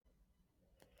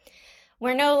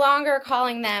We're no longer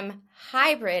calling them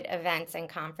hybrid events and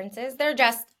conferences. They're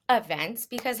just events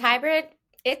because hybrid,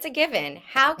 it's a given.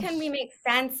 How can we make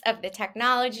sense of the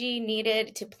technology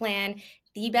needed to plan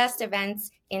the best events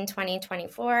in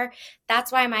 2024?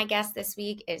 That's why my guest this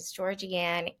week is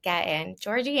Georgianne Gettin.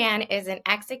 Georgianne is an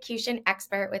execution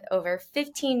expert with over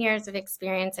 15 years of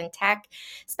experience in tech,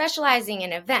 specializing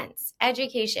in events,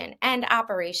 education, and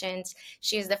operations.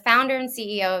 She is the founder and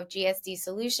CEO of GSD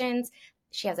Solutions.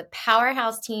 She has a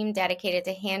powerhouse team dedicated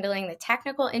to handling the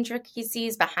technical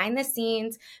intricacies behind the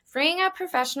scenes, freeing up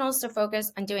professionals to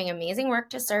focus on doing amazing work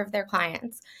to serve their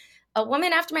clients. A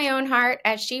woman after my own heart,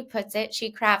 as she puts it,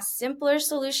 she crafts simpler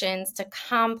solutions to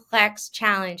complex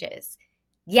challenges.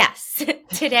 Yes,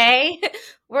 today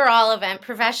we're all event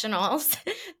professionals.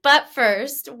 But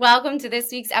first, welcome to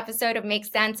this week's episode of Make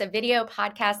Sense, a video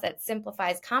podcast that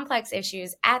simplifies complex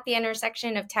issues at the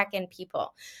intersection of tech and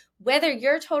people. Whether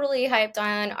you're totally hyped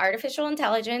on artificial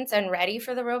intelligence and ready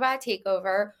for the robot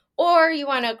takeover, or you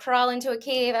want to crawl into a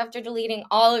cave after deleting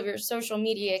all of your social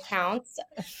media accounts,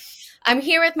 I'm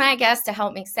here with my guest to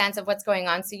help make sense of what's going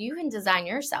on so you can design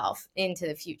yourself into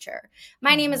the future.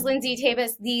 My name is Lindsay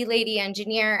Tabus, the Lady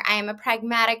Engineer. I am a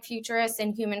pragmatic futurist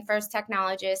and human-first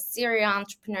technologist, serial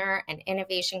entrepreneur, and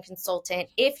innovation consultant.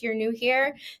 If you're new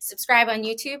here, subscribe on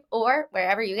YouTube or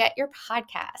wherever you get your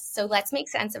podcasts. So let's make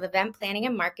sense of event planning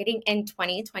and marketing in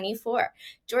 2024.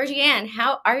 Georgianne,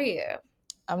 how are you?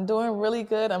 I'm doing really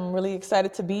good. I'm really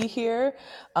excited to be here.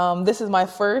 This is my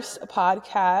first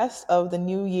podcast of the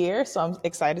new year, so I'm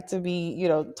excited to be,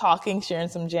 talking, sharing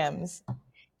some gems.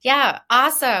 Yeah,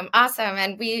 awesome. Awesome.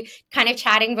 And we kind of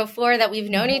chatting before that we've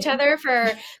known each other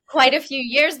for quite a few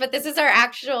years, but this is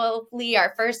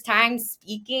our first time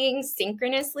speaking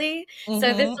synchronously.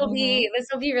 So this will be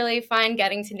really fun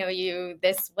getting to know you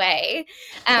this way.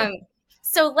 Um,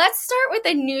 so let's start with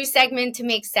a new segment to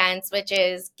make sense, which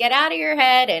is get out of your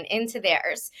head and into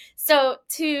theirs. So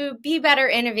to be better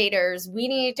innovators, we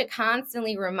need to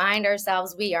constantly remind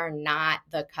ourselves we are not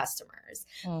the customers.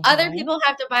 Other people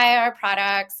have to buy our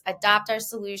products, adopt our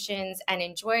solutions, and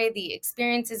enjoy the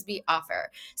experiences we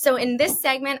offer. So in this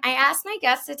segment, I asked my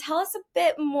guests to tell us a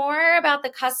bit more about the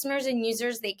customers and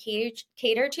users they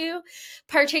cater to,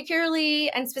 particularly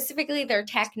and specifically their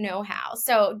tech know-how.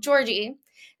 So Georgie,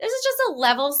 this is just a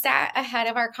level set ahead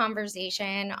of our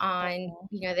conversation on,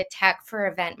 the tech for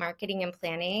event marketing and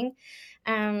planning.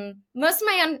 Most of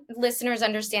my listeners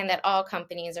understand that all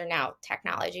companies are now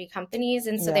technology companies,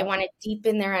 and so they want to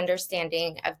deepen their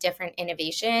understanding of different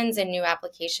innovations and new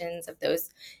applications of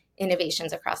those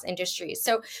innovations across industries.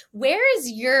 So where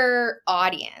is your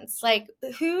audience? Like,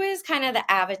 who is kind of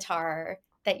the avatar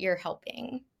that you're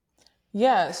helping?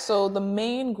 Yeah, so the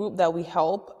main group that we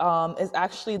help is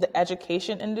actually the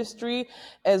education industry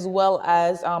as well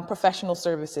as professional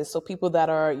services. So people that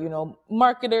are,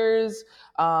 marketers,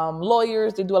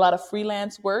 lawyers, they do a lot of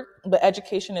freelance work. But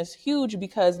education is huge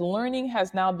because learning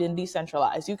has now been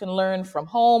decentralized. You can learn from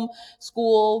home,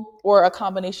 school, or a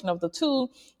combination of the two.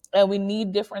 And we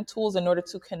need different tools in order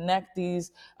to connect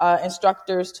these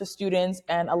instructors to students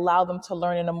and allow them to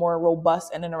learn in a more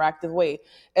robust and interactive way,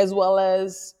 as well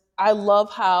as I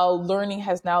love how learning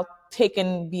has now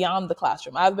taken beyond the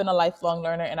classroom. I've been a lifelong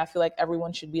learner and I feel like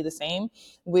everyone should be the same,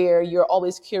 where you're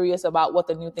always curious about what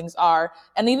the new things are.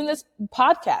 And even this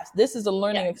podcast, this is a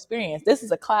learning experience. This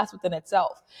is a class within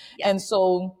itself. And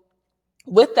so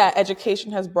with that,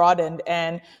 education has broadened,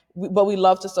 but we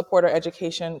love to support our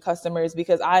education customers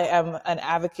because I am an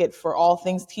advocate for all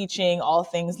things teaching, all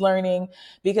things learning,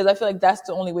 because I feel like that's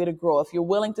the only way to grow. If you're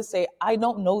willing to say, I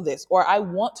don't know this, or I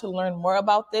want to learn more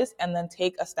about this, and then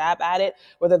take a stab at it,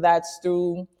 whether that's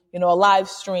through, a live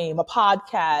stream, a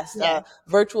podcast, a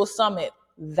virtual summit,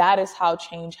 that is how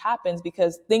change happens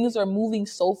because things are moving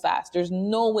so fast. There's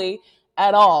no way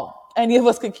at all any of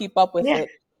us could keep up with it.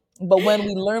 But when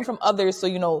we learn from others,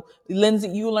 so, Lindsay,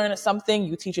 you learn something,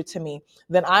 you teach it to me.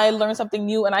 Then I learn something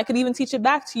new and I could even teach it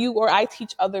back to you, or I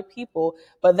teach other people.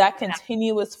 But that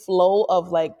continuous flow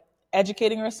of like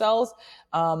educating ourselves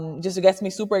just gets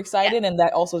me super excited. And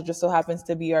that also just so happens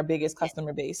to be our biggest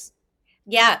customer base.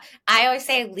 Yeah, I always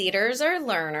say leaders are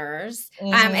learners.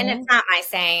 And it's not my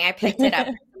saying. I picked it up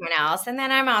from someone else. And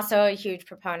then I'm also a huge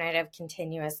proponent of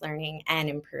continuous learning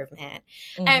and improvement.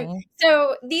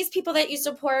 So these people that you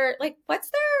support, like,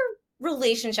 what's their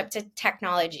relationship to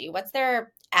technology? What's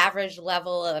their average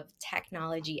level of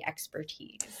technology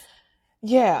expertise?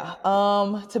 Yeah,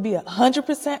 to be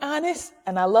 100% honest,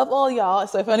 and I love all y'all.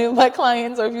 So if any of my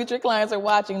clients or future clients are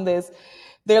watching this,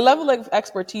 their level of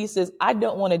expertise is, I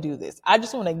don't want to do this. I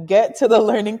just want to get to the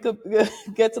learning,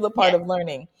 get to the part of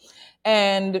learning.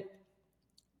 And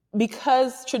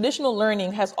because traditional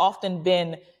learning has often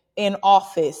been in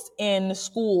office, in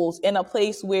schools, in a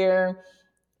place where,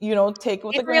 take it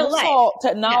with In a grain real of life. salt, Yeah.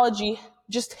 technology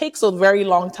just takes a very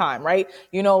long time, right?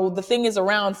 The thing is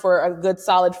around for a good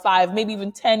solid 5, maybe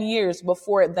even 10 years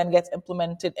before it then gets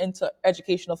implemented into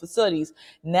educational facilities.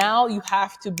 Now you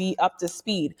have to be up to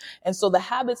speed. And so the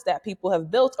habits that people have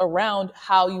built around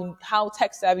how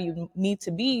tech savvy you need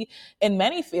to be in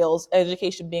many fields,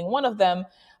 education being one of them,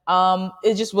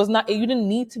 it just was not, you didn't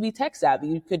need to be tech savvy.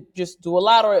 You could just do a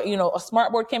lot, or, a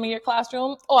smartboard came in your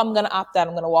classroom. Oh, I'm going to opt out.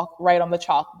 I'm going to walk right on the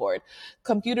chalkboard.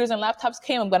 Computers and laptops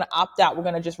came. I'm going to opt out. We're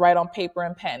going to just write on paper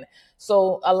and pen.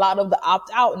 So a lot of the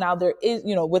opt out now, there is,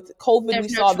 with COVID, we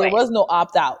There's no saw there choice. was no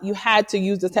opt out. You had to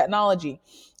use the technology.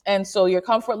 And so your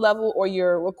comfort level or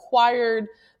your required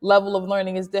level of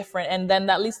learning is different. And then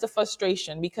that leads to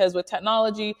frustration, because with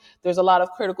technology, there's a lot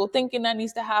of critical thinking that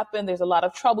needs to happen. There's a lot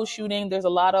of troubleshooting. There's a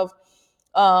lot of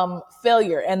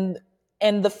failure.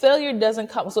 And the failure doesn't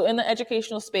come. So in the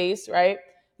educational space, right?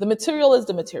 The material is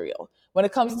the material. When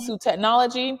it comes Mhm. to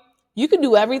technology, you can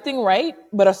do everything right,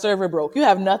 but a server broke. You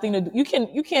have nothing to do. You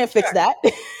can't fix Sure. that.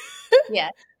 Yeah.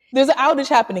 There's an outage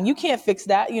happening. You can't fix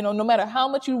that. No matter how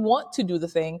much you want to do the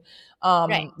thing,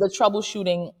 Right. the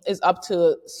troubleshooting is up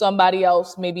to somebody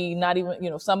else, maybe not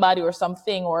even, somebody or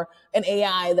something, or an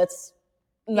AI that's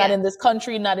not Yeah. in this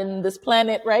country, not in this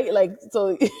planet, right? Like,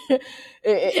 so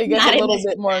it gets a Not in little this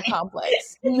bit more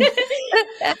complex.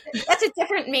 that, that's a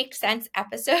different make sense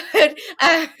episode.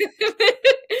 Uh,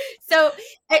 so,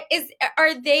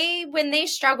 are they when they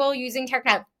struggle using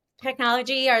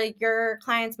technology? Are your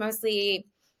clients mostly,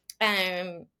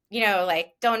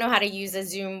 like don't know how to use a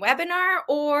Zoom webinar,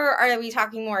 or are we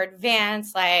talking more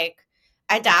advanced, like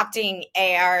adopting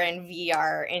AR and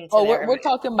VR into Oh, their we're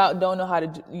talking about don't know how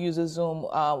to use a Zoom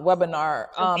webinar.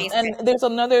 basic? And there's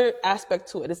another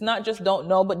aspect to it. It's not just don't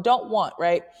know, but don't want,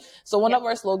 right? So one Yep, of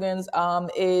our slogans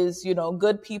is,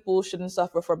 good people shouldn't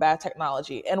suffer for bad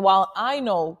technology. And while I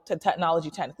know technology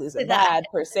technically isn't to that. bad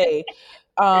per se,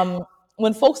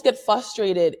 when folks get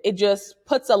frustrated, it just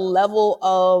puts a level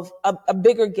of a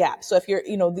bigger gap. So if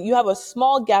you have a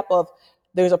small gap of,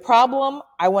 there's a problem,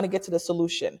 I want to get to the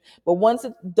solution. But once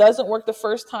it doesn't work the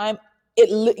first time,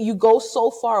 you go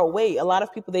so far away. A lot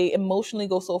of people, they emotionally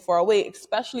go so far away,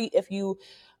 especially if you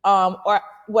or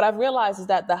what I've realized is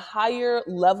that the higher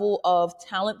level of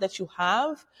talent that you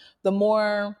have, the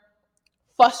more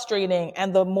frustrating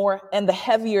and the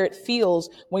heavier it feels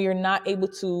when you're not able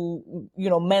to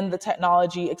mend the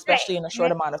technology, especially in a Right.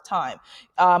 short amount of time.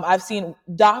 I've seen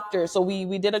doctors. So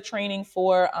we did a training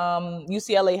for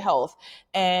UCLA Health,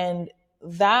 and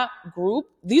that group,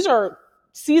 these are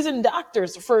seasoned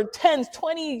doctors for 10,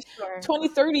 20, Sure. 20,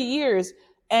 30 years,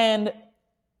 and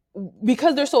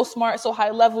because they're so smart, so high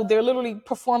level, they're literally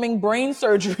performing brain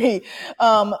surgery.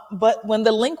 But when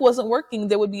the link wasn't working,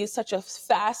 there would be such a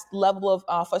fast level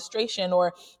of frustration,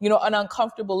 or, an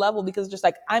uncomfortable level, because just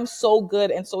like, I'm so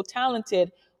good and so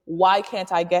talented. Why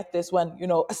can't I get this when,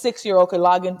 a 6-year-old could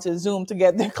log into Zoom to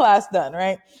get their class done,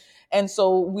 right? And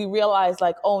so we realized,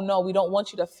 like, oh no, we don't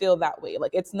want you to feel that way.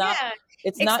 Like, Yeah, it's not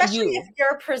especially if you.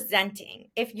 you're presenting.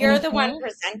 If you're the one Hmm.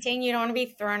 presenting, you don't want to be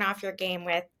thrown off your game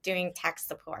with doing tech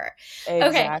support. Okay,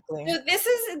 Exactly. so this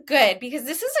is good because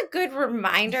this is a good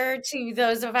reminder to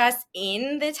those of us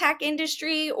in the tech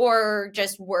industry or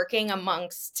just working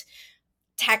amongst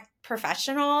tech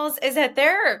professionals is that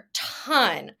there are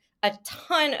a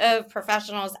ton of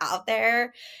professionals out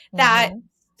there that Hmm.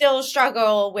 still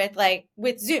struggle with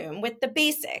with Zoom, with the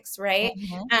basics, right?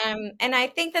 Hmm. And I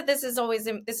think that this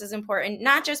is important,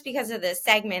 not just because of the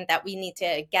segment that we need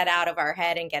to get out of our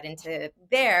head and get into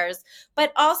theirs,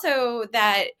 but also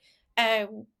that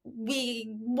we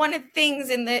one of the things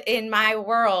in my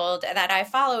world that I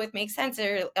follow with Make Sense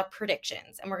are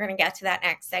predictions, and we're going to get to that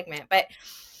next segment, but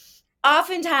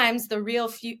oftentimes the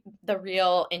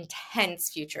real intense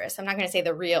futurist, I'm not going to say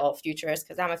the real futurist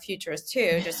because I'm a futurist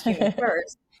too, just human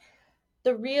first.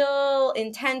 The real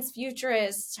intense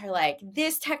futurists are like,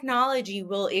 this technology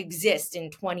will exist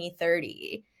in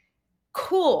 2030.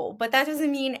 Cool, but that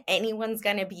doesn't mean anyone's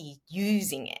going to be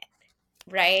using it,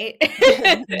 right?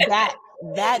 that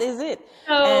that is it.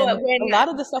 So And a when lot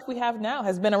of the stuff we have now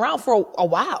has been around for a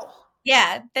while.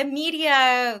 yeah, the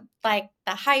media, like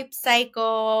the hype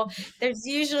cycle, there's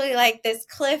usually like this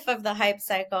cliff of the hype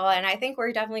cycle. And I think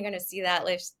we're definitely going to see that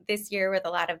this year with a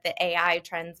lot of the AI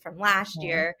trends from last Mhm.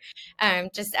 year,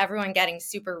 just everyone getting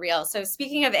super real. So,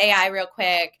 speaking of AI, real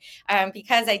quick,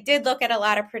 because I did look at a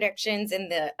lot of predictions in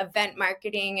the event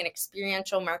marketing and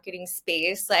experiential marketing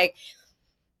space, like,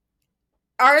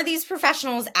 are these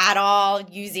professionals at all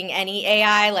using any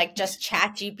AI, like just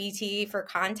ChatGPT for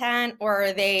content, or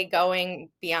are they going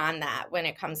beyond that when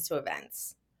it comes to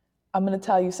events? I'm going to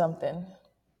tell you something.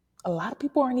 A lot of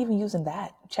people aren't even using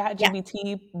that. Chat Yeah,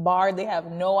 GBT, Bard, they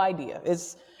have no idea.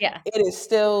 yeah, It is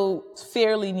still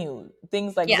fairly new.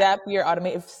 Things like yeah, Zapier,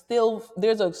 Automate, still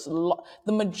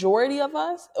the majority of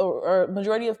us or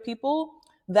majority of people,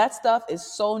 that stuff is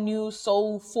so new,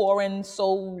 so foreign,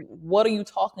 so what are you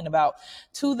talking about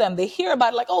to them? They hear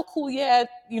about it like, oh, cool, yeah,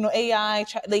 AI.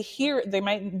 They hear it, they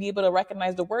might be able to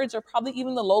recognize the words or probably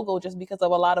even the logo just because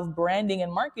of a lot of branding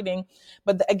and marketing.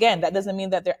 But again, that doesn't mean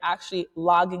that they're actually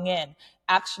logging in,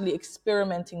 actually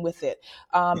experimenting with it.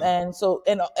 And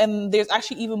there's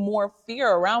actually even more fear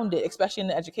around it, especially in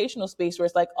the educational space where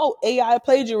it's like, oh, AI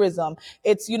plagiarism,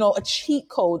 it's a cheat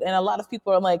code, and a lot of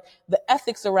people are like, the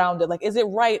ethics around it, like, is it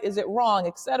right, is it wrong,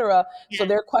 etc. So yeah,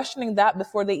 they're questioning that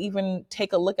before they even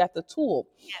take a look at the tool.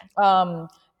 yeah. um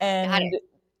Got and it.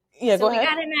 yeah, So go ahead. we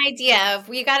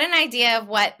got an idea of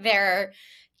what their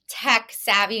tech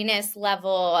savviness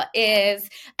level is.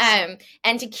 And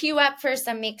to queue up for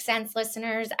some Make Sense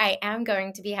listeners, I am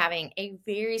going to be having a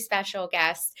very special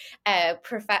guest, a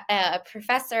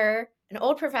professor, an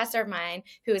old professor of mine,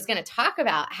 who is going to talk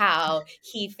about how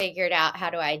he figured out how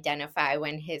to identify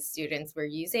when his students were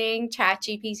using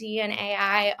ChatGPT and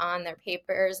AI on their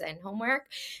papers and homework.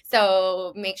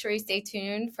 So make sure you stay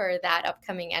tuned for that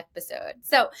upcoming episode.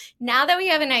 So now that we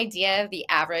have an idea of the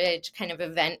average kind of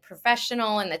event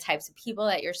professional and the types of people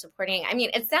that you're supporting, I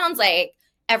mean, it sounds like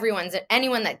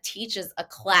anyone that teaches a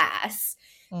class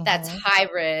that's Hmm.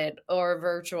 hybrid or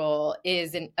virtual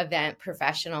is an event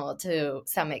professional to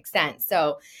some extent.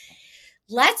 So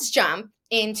let's jump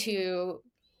into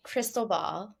crystal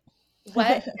ball.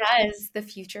 What does the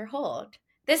future hold?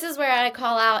 This is where I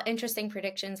call out interesting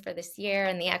predictions for this year,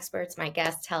 and the experts, my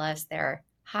guests, tell us their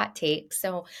hot takes.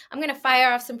 So I'm going to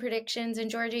fire off some predictions.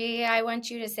 And Georgie, I want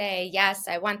you to say, yes,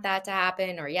 I want that to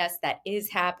happen, or yes, that is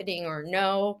happening, or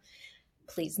no,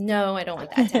 please, no, I don't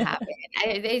want that to happen.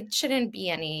 It shouldn't be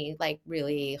any like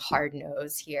really hard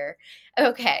nose here.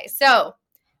 Okay, so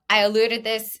I alluded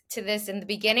to this in the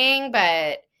beginning,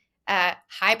 but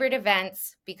hybrid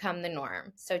events become the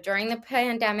norm. So during the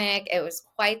pandemic, it was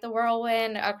quite the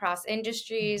whirlwind across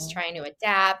industries Hmm. trying to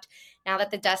adapt. Now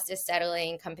that the dust is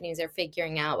settling, companies are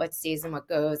figuring out what stays and what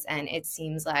goes, and it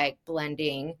seems like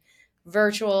blending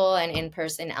virtual and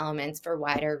in-person elements for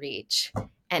wider reach.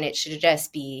 And it should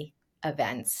just be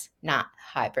events, not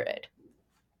hybrid.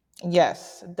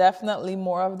 Yes, definitely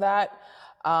more of that.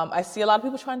 I see a lot of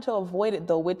people trying to avoid it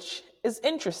though, which is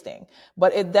interesting,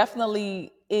 but it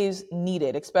definitely is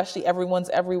needed, especially everyone's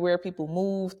everywhere, people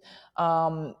moved.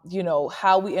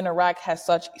 How we interact has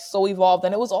so evolved,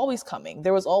 and it was always coming.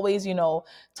 There was always,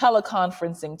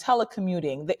 teleconferencing,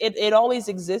 telecommuting. It always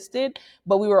existed,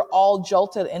 but we were all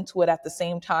jolted into it at the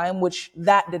same time, which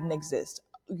that didn't exist.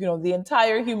 The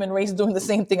entire human race doing the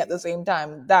same thing at the same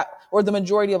time, that or the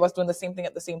majority of us doing the same thing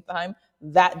at the same time,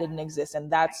 that didn't exist,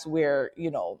 and that's where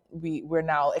we're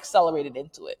now accelerated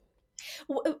into it.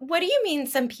 What do you mean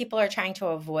some people are trying to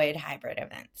avoid hybrid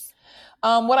events?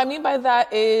 What I mean by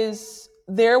that is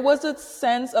there was a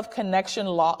sense of connection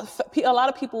loss. A lot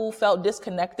of people felt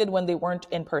disconnected when they weren't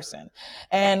in person.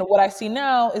 And Right. what I see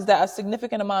now is that a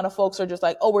significant amount of folks are just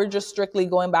like, oh, we're just strictly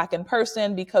going back in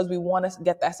person because we want to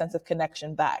get that sense of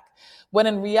connection back. When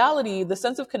in reality, the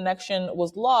sense of connection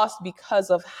was lost because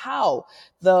of how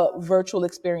the virtual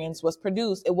experience was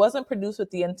produced. It wasn't produced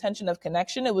with the intention of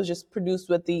connection. It was just produced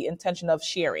with the intention of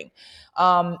sharing.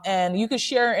 And you could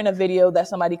share in a video that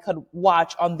somebody could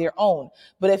watch on their own.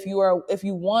 But if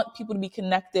you want people to be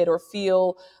connected or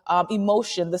feel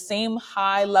emotion, the same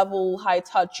high level, high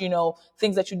touch,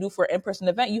 things that you do for an in-person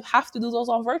event, you have to do those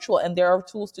on virtual, and there are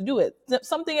tools to do it.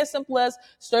 Something as simple as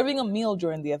serving a meal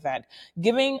during the event,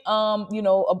 giving,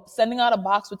 sending out a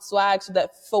box with swag so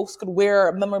that folks could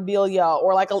wear memorabilia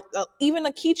or like even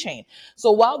a keychain.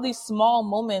 So while these small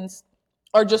moments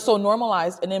are just so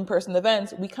normalized in in-person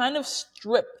events, we kind of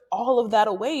strip all of that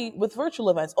away with virtual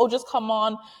events. Oh, just come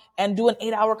on and do an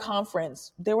 8-hour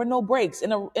conference. There were no breaks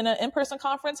in an in-person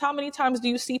conference. How many times do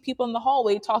you see people in the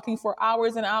hallway talking for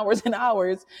hours and hours and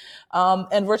hours?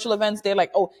 And virtual events, they're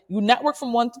like, oh, you network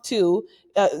from 1 to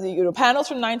 2, panels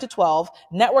from 9 to 12,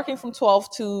 networking from 12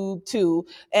 to 2,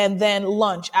 and then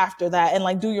lunch after that, and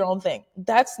like do your own thing.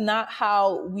 That's not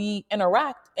how we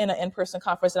interact in an in-person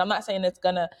conference. And I'm not saying it's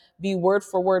gonna be word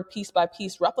for word, piece by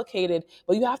piece replicated,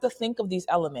 but you have to think of these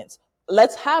elements.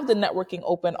 Let's have the networking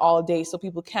open all day so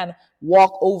people can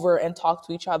walk over and talk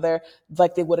to each other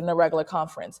like they would in a regular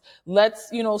conference. Let's,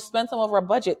 spend some of our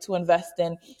budget to invest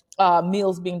in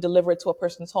meals being delivered to a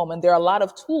person's home. And there are a lot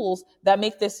of tools that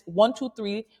make this one, two,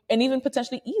 three, and even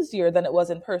potentially easier than it was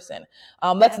in person.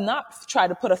 Let's Yeah. not try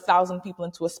to put 1,000 people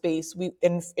into a space. We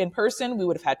in person we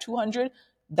would have had 200.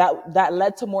 That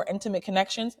led to more intimate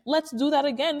connections. Let's do that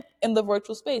again in the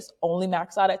virtual space, only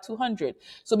max out at 200.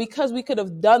 So because we could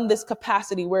have done this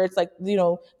capacity where it's like,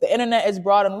 the internet is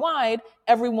broad and wide,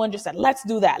 everyone just said, let's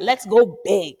do that. Let's go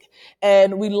big.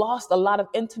 And we lost a lot of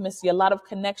intimacy, a lot of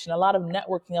connection, a lot of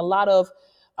networking, a lot of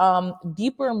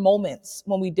deeper moments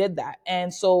when we did that.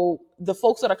 And so the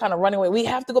folks that are kind of running away, we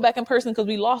have to go back in person because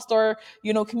we lost our,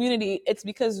 community. It's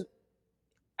because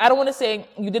I don't want to say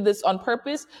you did this on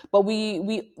purpose, but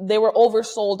they were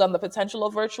oversold on the potential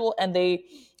of virtual, and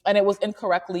it was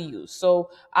incorrectly used. So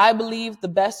I believe the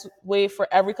best way for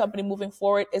every company moving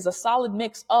forward is a solid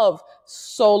mix of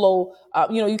solo.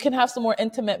 You can have some more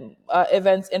intimate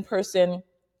events in person,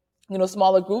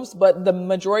 smaller groups, but the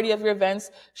majority of your events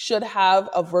should have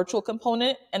a virtual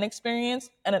component and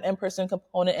experience and an in-person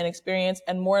component and experience.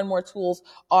 And more tools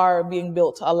are being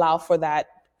built to allow for that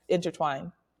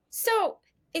intertwine. So,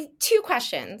 two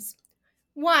questions.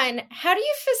 One, how do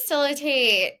you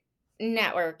facilitate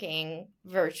networking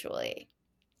virtually?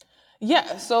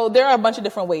 Yeah, so there are a bunch of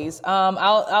different ways.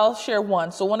 I'll share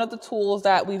one. So one of the tools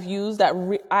that we've used that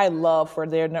I love for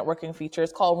their networking feature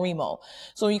is called Remo.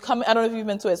 So when you come, I don't know if you've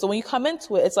been to it. So when you come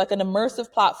into it, it's like an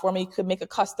immersive platform, and you could make a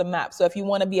custom map. So if you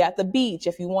want to be at the beach,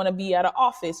 if you want to be at an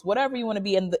office, whatever you want to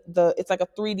be in, it's like a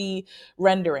 3D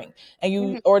rendering, and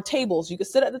Mhm. or tables. You could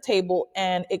sit at the table,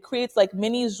 and it creates like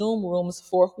mini Zoom rooms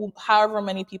for however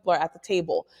many people are at the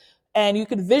table, and you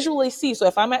could visually see. So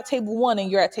if I'm at table one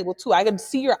and you're at table two, I can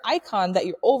see your icon that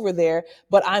you're over there,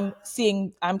 but I'm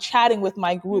chatting with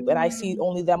my group and I see Mm.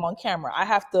 only them on camera. I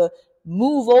have to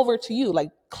move over to you, like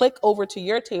click over to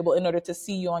your table in order to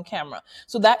see you on camera.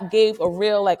 So that gave a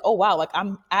real like, oh wow, like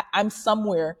I'm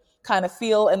somewhere kind of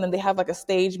feel. And then they have like a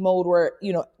stage mode where,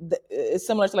 it's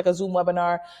similar to like a Zoom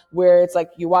webinar where it's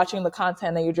like you're watching the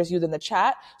content and you're just using the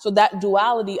chat. So that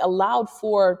duality allowed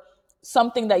for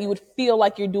something that you would feel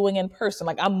like you're doing in person.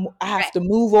 Like I have Right, to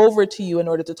move over to you in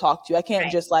order to talk to you. I can't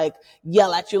right. just like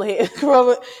yell at you, like, you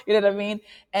know what I mean?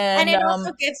 And And it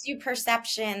also gives you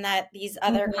perception that these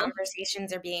other mhm.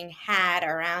 conversations are being had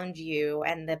around you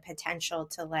and the potential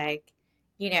to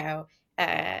you know,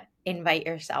 invite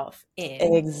yourself in.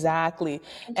 Exactly.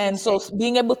 And so Interesting.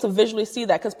 being able to visually see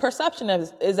that, because perception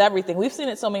is everything. We've seen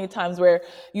it so many times where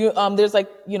there's like,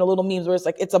 little memes where it's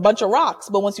like, it's a bunch of rocks,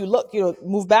 but once you look,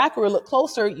 move back or look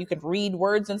closer, you can read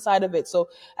words inside of it. So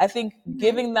I think Mhm.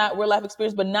 giving that real life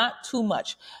experience, but not too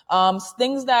much.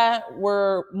 Things that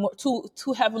were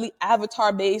too heavily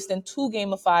avatar based and too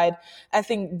gamified, I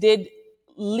think did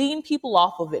lean people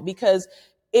off of it because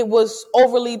it was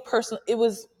overly personal. It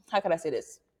was, how can I say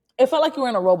this? It felt like you were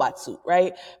in a robot suit,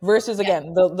 right? Versus Yeah.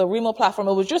 again, the Remo platform,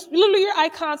 it was just literally your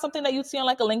icon, something that you'd see on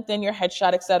like a LinkedIn, your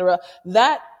headshot, etc.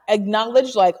 That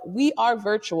acknowledged like we are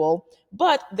virtual,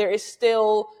 but there is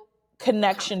still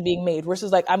connection being made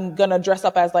versus like I'm gonna dress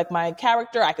up as like my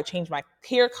character. I could change my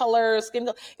hair color, skin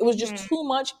color. It was just Mhm. too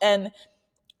much, and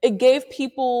it gave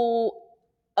people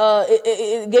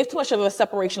it gave too much of a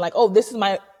separation, like, oh, this is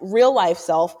my real life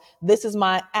self, this is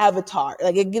my avatar.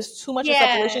 Like it gives too much of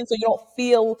Yeah. separation, so you don't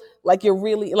feel like you're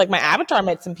really like my avatar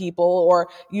met some people, or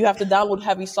you have to download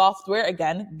heavy software,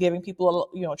 again giving people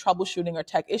troubleshooting or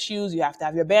tech issues. You have to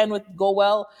have your bandwidth go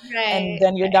well, and Right.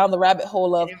 then you're down the rabbit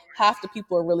hole It of didn't half the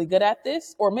people are really good at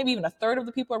this, or maybe even a third of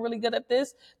the people are really good at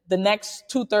this. The next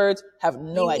two-thirds have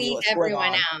no You idea leave what's going everyone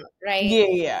on. out, right? Yeah,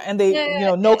 yeah. And they,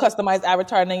 Yeah. no customized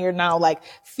avatar. And then you're now like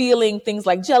feeling things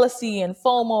like jealousy and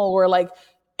FOMO, or like,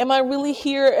 am I really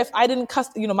here if I didn't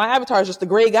my avatar is just a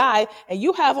gray guy and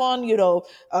you have on,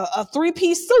 a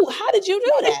three-piece suit. How did you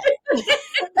do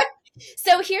that?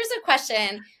 So here's a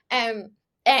question. And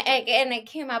it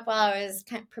came up while I was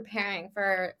preparing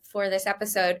for this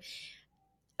episode.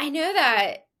 I know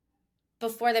that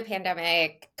before the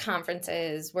pandemic,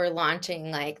 conferences were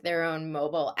launching like their own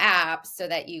mobile apps so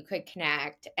that you could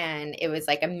connect, and it was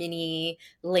like a mini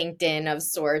LinkedIn of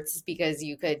sorts because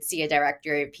you could see a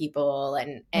directory of people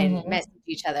and Hmm. message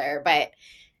each other. But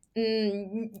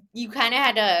you kind of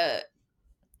had to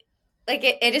like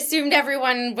it assumed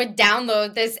everyone would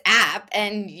download this app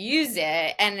and use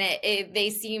it, and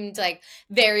they seemed like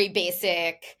very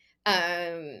basic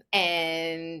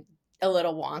and a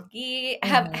little wonky.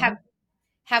 Hmm.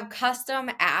 Have custom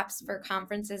apps for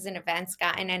conferences and events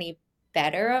gotten any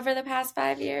better over the past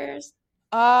 5 years?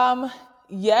 Um,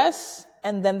 yes,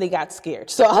 and then they got scared.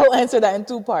 So I'll answer that in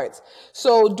two parts.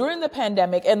 So during the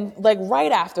pandemic and like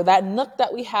right after that nook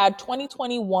that we had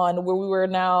 2021 where we were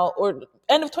now, or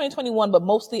end of 2021, but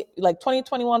mostly like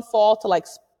 2021 fall to like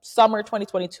summer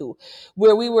 2022,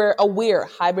 where we were aware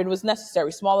hybrid was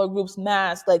necessary, smaller groups,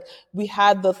 mass, like we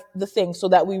had the thing, so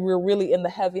that we were really in the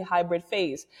heavy hybrid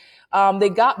phase. They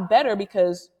got better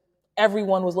because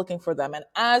everyone was looking for them. And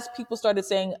as people started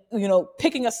saying,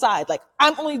 picking a side, like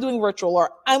I'm only doing virtual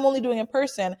or I'm only doing in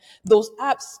person, those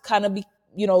apps kind of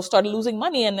started losing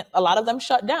money, and a lot of them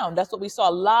shut down. That's what we saw.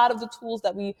 A lot of the tools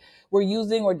that we were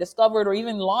using or discovered or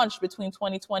even launched between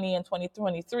 2020 and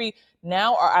 2023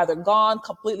 now are either gone,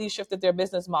 completely shifted their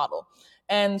business model.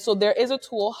 And so there is a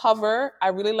tool, Hover. I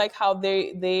really like how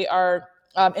they are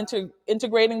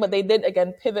integrating, but they did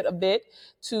again pivot a bit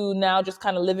to now just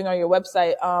kind of living on your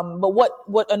website. But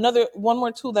what another one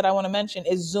more tool that I want to mention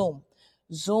is Zoom.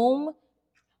 Zoom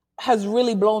has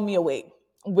really blown me away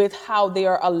with how they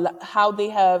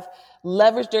have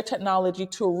leveraged their technology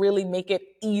to really make it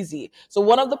easy. So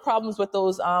one of the problems with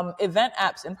those event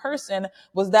apps in person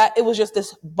was that it was just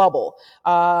this bubble,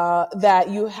 that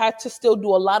you had to still do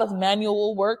a lot of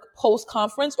manual work post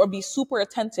conference or be super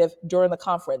attentive during the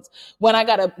conference. When I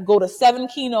got to go to 7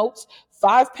 keynotes,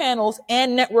 5 panels,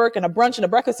 and network, and a brunch and a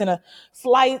breakfast and a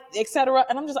flight, etc.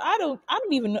 And I'm just, I don't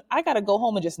even, I got to go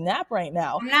home and just nap right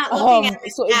now. I'm not looking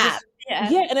at So the it app. just, Yeah.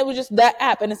 yeah, and it was just that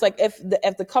app. And it's like if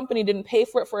the company didn't pay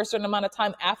for it for a certain amount of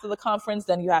time after the conference,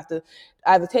 then you have to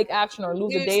either take action or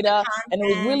lose the Use the data. And it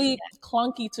was content. really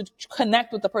clunky to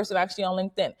connect with the person actually on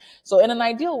LinkedIn. So in an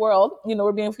ideal world,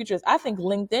 we're being futurists. I think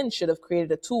LinkedIn should have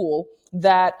created a tool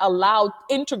that allowed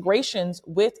integrations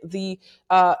with the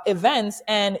events.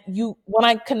 And when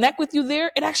I connect with you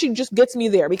there, it actually just gets me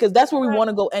there because that's where we want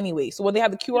to go anyway. So when they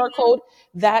have the QR Yeah. code,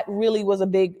 that really was a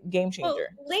big game Well, changer.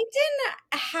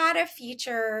 LinkedIn had a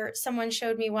feature someone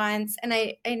showed me once, and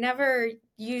I never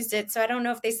used it, so I don't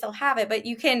know if they still have it, but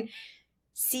you can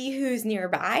see who's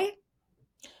nearby,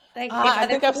 like if I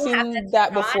other think I've people have seen this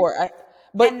that on, before.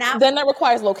 But and that then that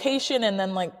requires location and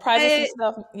then like privacy uh,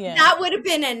 stuff. Yeah. that would have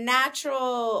been a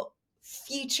natural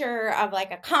feature of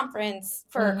like a conference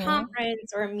for a Mm-hmm.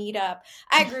 conference or a meetup.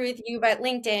 I agree with you, but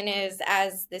LinkedIn is,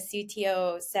 as the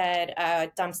CTO said, a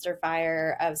dumpster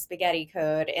fire of spaghetti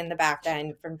code in the back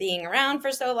end from being around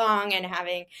for so long and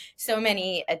having so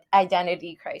many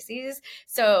identity crises.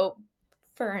 So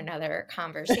for another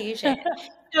conversation.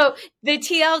 So the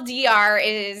TLDR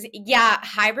is, yeah,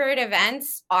 hybrid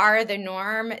events are the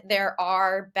norm. There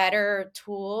are better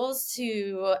tools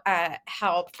to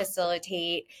help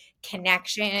facilitate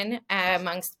connection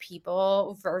amongst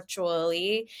people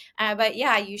virtually. But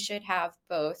yeah, you should have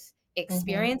both Mm-hmm.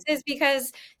 experiences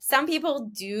because some people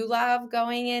do love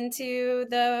going into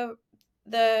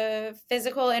the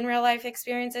physical in real life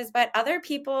experiences, but other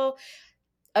people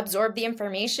absorb the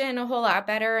information a whole lot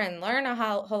better and learn a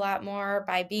whole lot more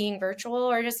by being virtual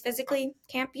or just physically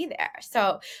can't be there.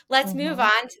 So let's move Mm-hmm.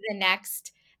 on to the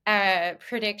next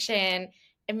prediction.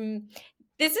 Um,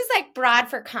 this is like broad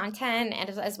for content and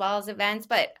as well as events,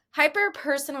 but hyper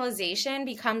personalization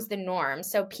becomes the norm.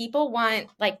 So people want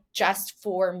like just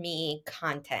for me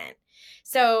content.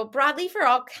 So broadly for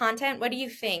all content, what do you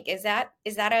think? Is that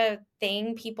a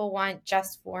thing, people want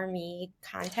just for me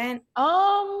content?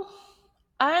 Um,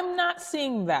 I'm not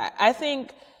seeing that. I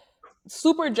think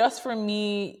super just for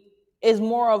me is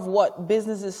more of what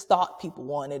businesses thought people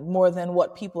wanted more than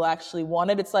what people actually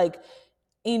wanted. It's like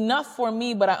enough for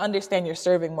me, but I understand you're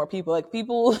serving more people. Like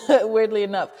people, weirdly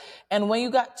enough. And when you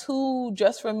got too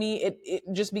just for me, it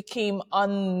just became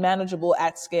unmanageable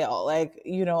at scale. Like, I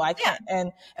Yeah. can't.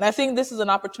 And I think this is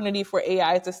an opportunity for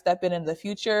AI to step in the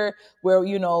future where,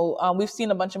 we've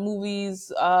seen a bunch of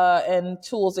movies, and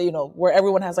tools that, where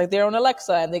everyone has like their own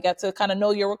Alexa and they get to kind of know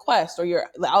your request or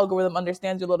the algorithm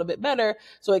understands you a little bit better.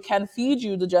 So it can feed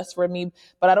you the just for me.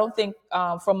 But I don't think,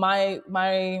 from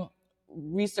my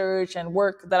research and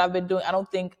work that I've been doing, I don't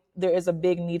think there is a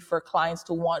big need for clients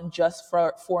to want just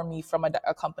for me from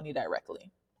a company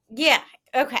directly. Yeah.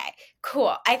 Okay.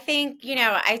 Cool. I think,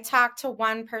 I talked to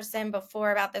one person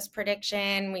before about this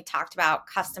prediction. We talked about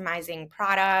customizing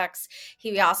products.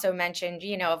 He also mentioned,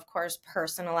 of course,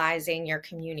 personalizing your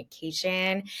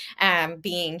communication,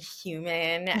 being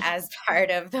human as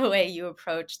part of the way you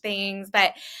approach things.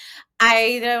 But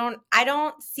I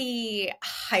don't see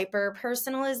hyper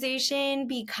personalization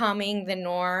becoming the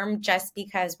norm just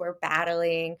because we're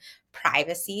battling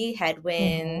privacy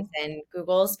headwinds Mm-hmm. and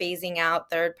Google's phasing out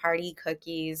third-party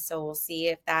cookies. So we'll see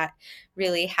if that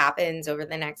really happens over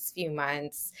the next few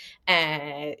months.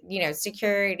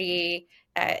 Security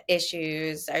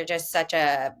issues are just such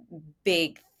a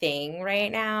big thing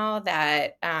right now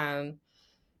that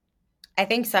I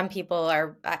think some people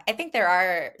are, I think there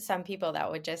are some people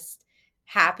that would just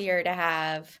happier to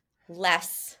have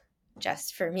less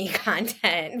just for me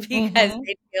content because Mm-hmm.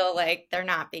 they feel like they're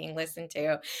not being listened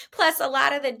to. Plus, a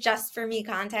lot of the just for me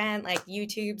content, like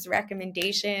YouTube's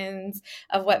recommendations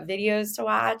of what videos to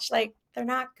watch, like they're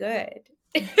not good.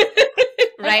 And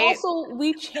Right? also,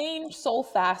 we change so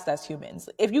fast as humans.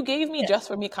 If you gave me Yeah. just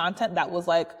for me content that was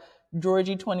like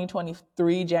Georgie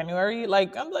 2023 January,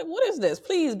 like I'm like, what is this?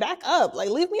 Please back up. Like,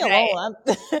 leave me Right. alone.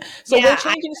 So we're Yeah,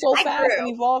 changing so I fast and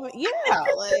grew. evolving. Yeah,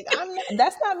 like I'm not,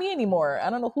 that's not me anymore.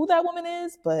 I don't know who that woman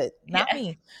is, but not Yeah.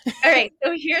 me. All right,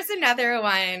 so here's another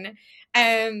one.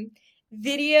 Um,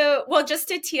 Video, well,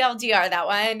 just a TLDR, that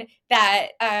one, that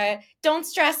don't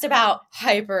stress about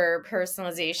hyper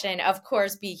personalization. Of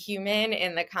course, be human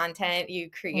in the content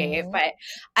you create, Hmm. but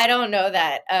I don't know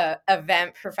that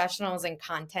event professionals and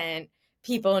content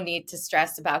people need to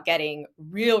stress about getting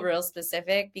real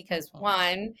specific because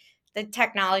one, the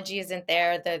technology isn't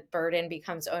there, the burden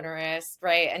becomes onerous,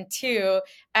 right? And two,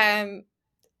 um,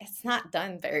 it's not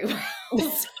done very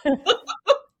well.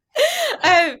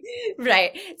 um,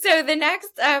 right. So the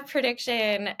next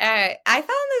prediction, I found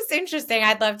this interesting.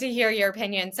 I'd love to hear your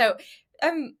opinion. So,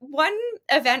 one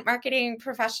event marketing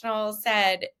professional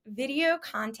said video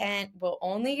content will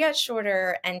only get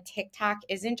shorter, and TikTok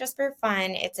isn't just for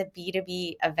fun, it's a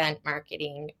B2B event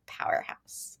marketing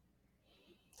powerhouse.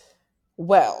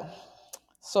 Well,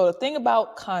 so the thing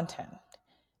about content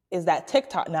is that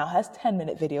TikTok now has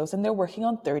 10-minute videos and they're working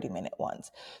on 30-minute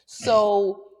ones.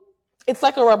 So it's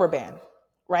like a rubber band,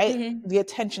 right? Hmm. The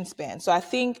attention span. So I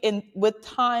think in with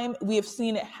time we have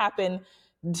seen it happen.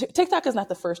 TikTok is not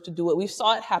the first to do it. We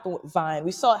saw it happen with Vine.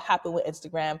 We saw it happen with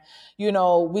Instagram. You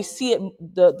know, we see it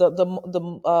the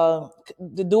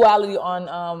duality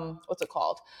on what's it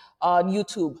called on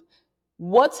YouTube.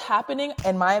 What's happening,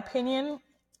 in my opinion,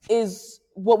 is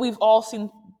what we've all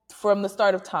seen from the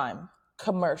start of time: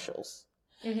 commercials.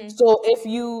 Hmm. So if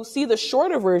you see the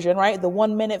shorter version, right, the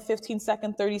 1 minute,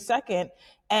 15-second, 30-second,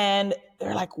 and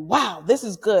they're like, wow, this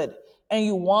is good, and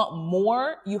you want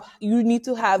more, you need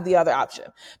to have the other option.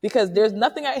 Because there's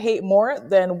nothing I hate more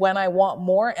than when I want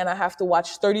more and I have to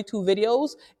watch 32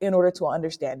 videos in order to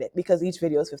understand it because each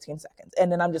video is 15 seconds.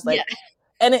 And then I'm just Yeah. like,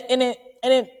 and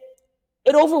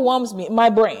it overwhelms me, my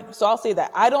brain. So I'll say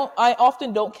that I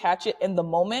often don't catch it in the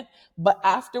moment, but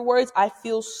afterwards I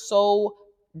feel so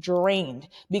drained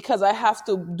because I have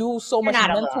to do so You're much not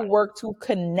mental alone. work to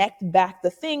connect back the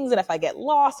things. And if I get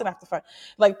lost and I have to find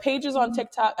like pages on Mhm.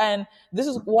 TikTok, and this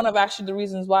is one of actually the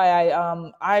reasons why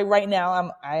I right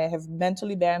now I have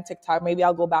mentally banned TikTok. Maybe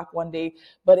I'll go back one day,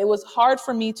 but it was hard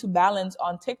for me to balance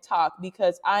on TikTok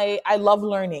because I love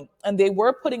learning, and they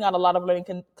were putting out a lot of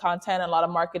learning content, and a lot of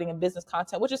marketing and business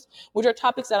content, which are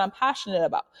topics that I'm passionate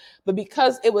about. But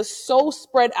because it was so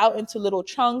spread out into little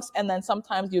chunks, and then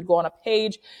sometimes you'd go on a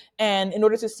page, and in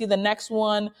order to see the next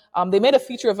one, they made a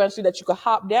feature eventually that you could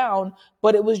hop down,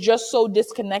 but it was just so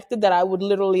disconnected that I would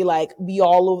literally like be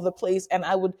all over the place, and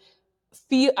I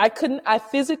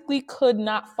physically could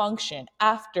not function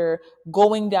after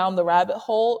going down the rabbit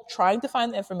hole, trying to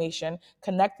find the information,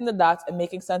 connecting the dots, and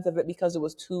making sense of it because it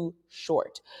was too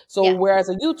short. So Yeah. whereas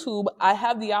a YouTube, I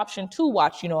have the option to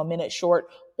watch, a minute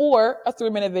short or a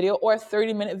 3-minute video or a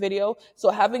 30-minute video. So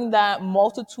having that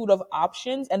multitude of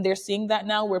options, and they're seeing that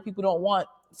now where people don't want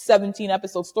 17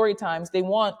 episode story times. They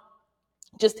want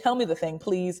just tell me the thing,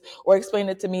 please, or explain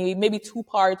it to me, maybe two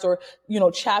parts or,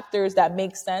 chapters that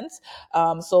make sense.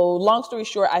 So long story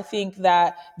short, I think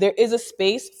that there is a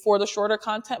space for the shorter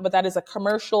content, but that is a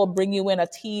commercial, bring you in a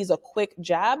tease, a quick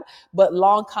jab, but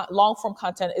long form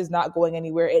content is not going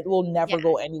anywhere. It will Yeah. never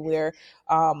go anywhere.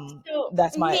 So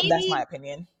That's my maybe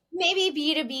opinion. maybe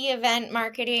B2B event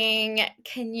marketing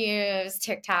can use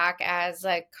TikTok as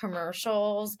like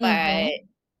commercials, but Mm-hmm.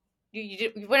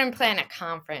 you wouldn't plan a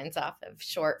conference off of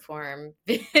short form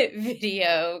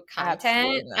video content.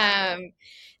 Absolutely not.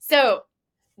 So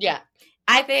yeah,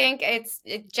 I think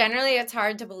generally it's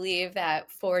hard to believe that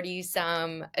 40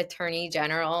 some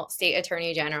state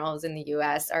attorney generals in the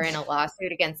US are in a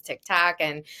lawsuit against TikTok,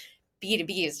 and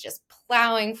B2B is just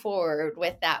plowing forward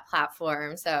with that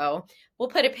platform. So we'll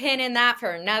put a pin in that for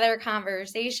another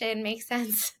conversation. Makes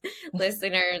sense,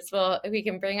 listeners. Well, we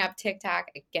can bring up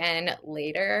TikTok again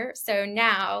later. So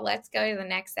now let's go to the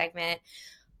next segment.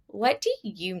 What do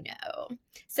you know?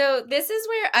 So, this is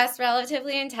where us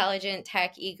relatively intelligent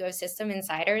tech ecosystem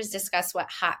insiders discuss what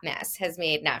hot mess has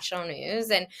made national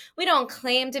news. And we don't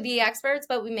claim to be experts,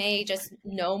 but we may just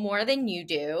know more than you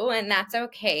do. And that's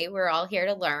okay. We're all here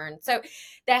to learn. So,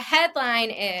 the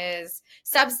headline is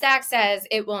Substack says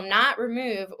it will not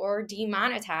remove or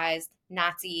demonetize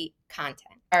Nazi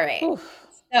content. All right. Oof.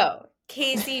 So,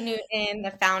 Casey Newton,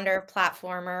 the founder of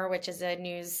Platformer, which is a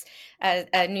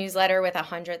newsletter with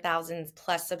 100,000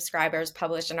 plus subscribers,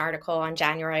 published an article on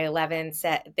January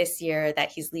 11th this year that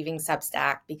he's leaving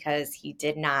Substack because he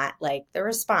did not like the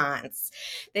response.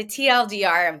 The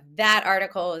TLDR of that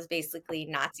article is basically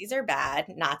Nazis are bad,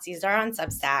 Nazis are on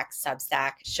Substack,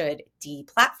 Substack should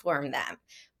deplatform them.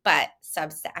 But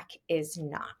Substack is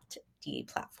not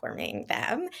deplatforming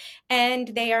them, and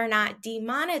they are not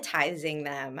demonetizing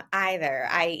them either,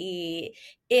 i.e.,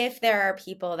 if there are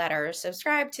people that are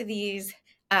subscribed to these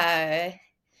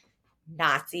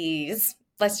Nazis,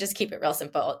 let's just keep it real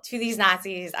simple, to these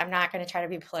Nazis, I'm not going to try to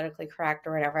be politically correct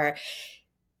or whatever.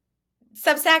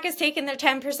 Substack is taking their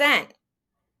 10%.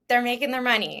 They're making their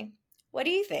money. What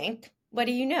do you think? What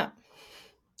do you know?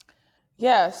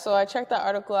 Yeah, so I checked that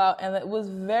article out, and it was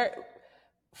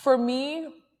for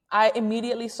me, I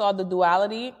immediately saw the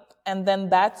duality, and then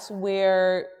that's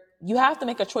where you have to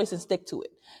make a choice and stick to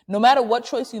it. No matter what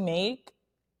choice you make,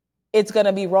 it's going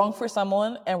to be wrong for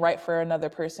someone and right for another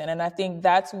person. And I think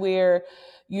that's where,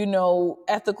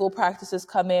 ethical practices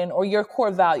come in, or your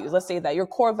core values. Let's say that your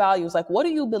core values, like, what do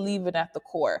you believe in at the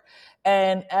core?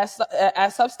 And as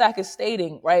Substack is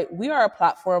stating, right, we are a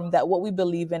platform that what we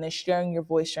believe in is sharing your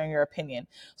voice, sharing your opinion.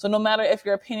 So no matter if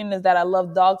your opinion is that I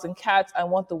love dogs and cats, I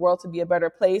want the world to be a better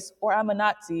place, or I'm a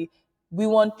Nazi, we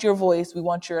want your voice, we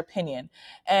want your opinion.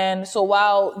 And so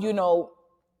while,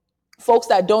 folks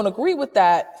that don't agree with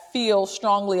that feel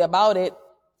strongly about it,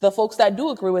 the folks that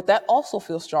do agree with that also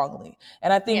feel strongly.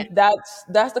 And I Yeah. think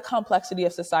that's the complexity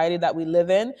of society that we live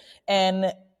in.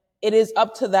 And it is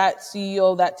up to that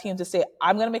CEO, that team, to say,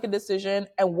 I'm going to make a decision,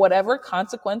 and whatever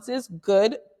consequences,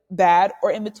 good, bad, or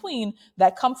in between,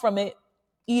 that come from it,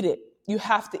 eat it. You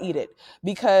have to eat it,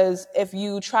 because if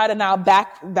you try to now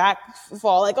back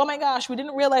fall, like, oh my gosh, we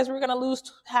didn't realize we were going to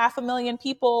lose 500,000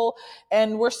 people,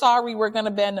 and we're sorry, we're going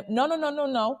to ban them. No, no, no, no,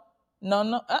 no, no,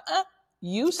 no.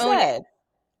 You Own it. said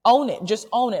own it, just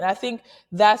own it. And I think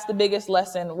that's the biggest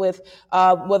lesson with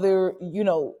whether,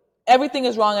 everything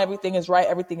is wrong, everything is right,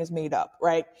 everything is made up,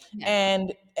 right?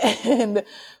 Yeah. And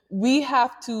we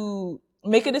have to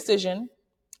make a decision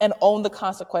and own the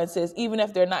consequences, even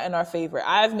if they're not in our favor.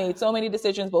 I've made so many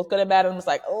decisions, both good and bad, and it's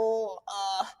like,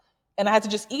 and I had to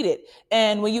just eat it.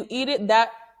 And when you eat it,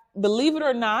 that, believe it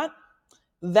or not,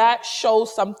 that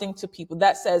shows something to people.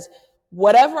 That says,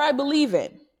 whatever I believe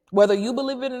in, whether you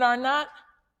believe in it or not,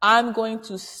 I'm going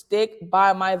to stick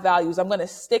by my values. I'm going to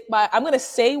say I'm going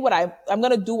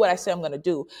to do what I say I'm going to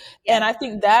do. And Yeah. I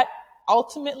think that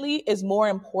ultimately is more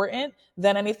important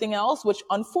than anything else, which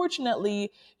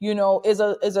unfortunately, is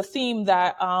a theme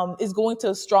that is going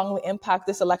to strongly impact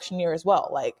this election year as well.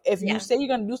 Like, if you Yeah. say you're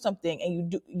going to do something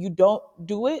and you don't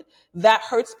do it, that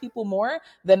hurts people more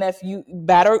than if you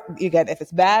bad, or again, if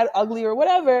it's bad, ugly, or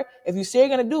whatever. If you say you're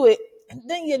going to do it and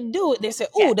then you do it, they say,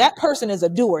 Yeah. oh, that person is a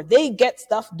doer. They get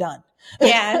stuff done.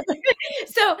 Yeah.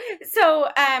 So,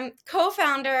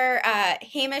 co-founder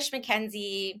Hamish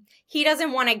McKenzie, he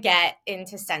doesn't want to get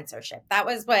into censorship. That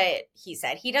was what he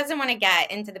said. He doesn't want to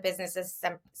get into the business of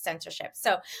censorship.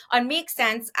 So on Make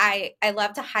Sense, I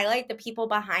love to highlight the people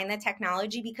behind the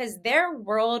technology, because their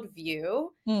worldview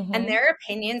and Mm-hmm. their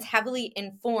opinions heavily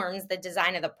informs the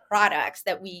design of the products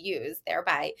that we use,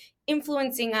 thereby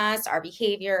influencing us, our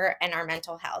behavior, and our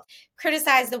mental health.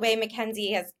 Criticize the way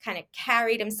McKenzie has kind of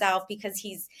carried himself, because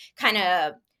he's kind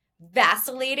of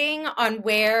vacillating on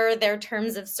where their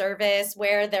terms of service,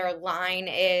 where their line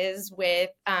is with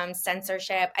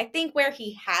censorship. I think where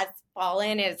he has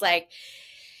fallen is like,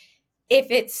 if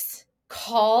it's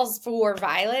calls for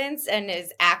violence and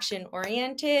is action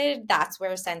oriented, that's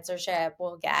where censorship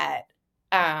will get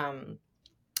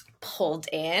pulled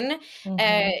in. Uh,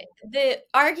 Mm-hmm. the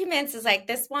arguments is like,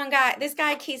 this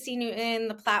guy Casey Newton,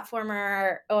 the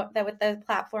platformer, with the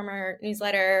platformer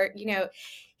newsletter,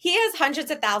 he has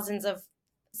hundreds of thousands of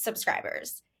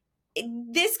subscribers.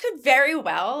 This could very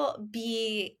well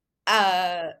be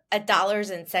a dollars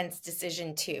and cents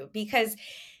decision too, because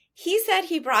he said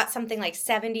he brought something like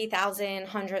 70,000,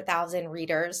 100,000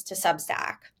 readers to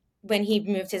Substack when he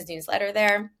moved his newsletter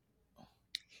there.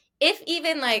 If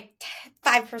even like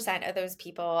 5% of those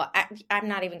people, I'm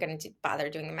not even going to bother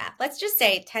doing the math. Let's just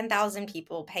say 10,000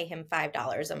 people pay him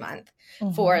 $5 a month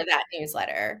for Mm-hmm. that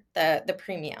newsletter, the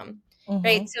premium. Mm-hmm.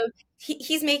 right? So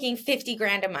he's making 50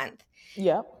 grand a month.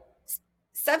 Yep.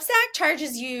 Substack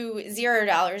charges you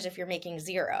 $0 if you're making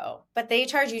zero, but they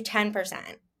charge you 10%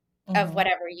 of Mm-hmm.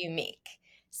 whatever you make.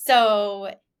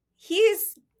 So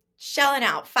he's shelling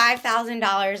out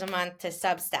 $5,000 a month to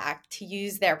Substack to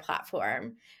use their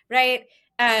platform, right?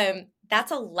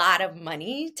 That's a lot of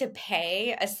money to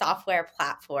pay a software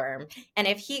platform. And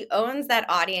if he owns that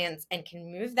audience and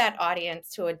can move that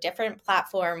audience to a different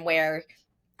platform where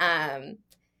um,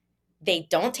 they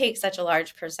don't take such a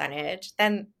large percentage,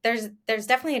 then there's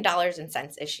definitely a dollars and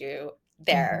cents issue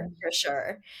there Mm-hmm. for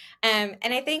sure. And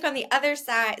I think on the other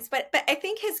side, but I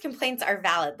think his complaints are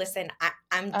valid. Listen,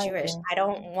 I'm I Jewish. agree. I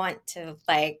don't want to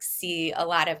like see a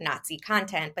lot of Nazi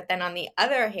content. But then on the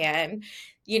other hand,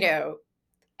 you know,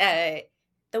 uh,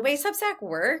 the way Substack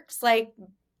works, like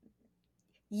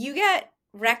you get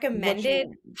What recommended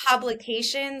you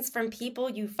publications from people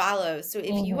you follow. So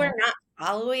if you are mm-hmm. not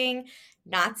following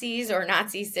Nazis or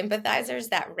Nazi sympathizers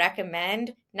that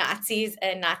recommend Nazis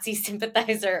and Nazi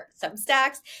sympathizer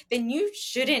Substacks, then you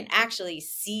shouldn't actually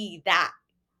see that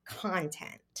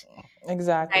content,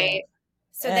 Exactly. right?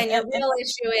 So And, then your and and real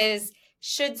issue is,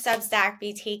 should Substack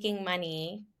be taking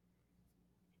money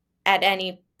at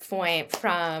any point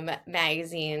from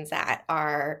magazines that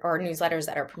are or newsletters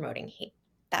that are promoting hate?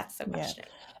 That's the yeah. question.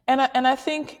 And I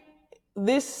think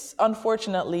this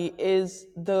unfortunately is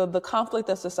the conflict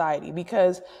of society,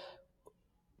 because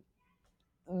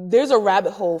there's a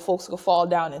rabbit hole folks could fall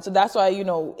down in. So that's why,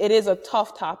 it is a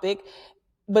tough topic.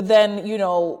 But then,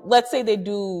 let's say they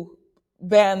do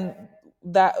ban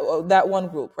that one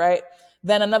group, right?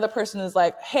 Then another person is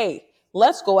like, hey,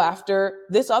 let's go after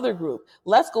this other group.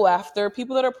 Let's go after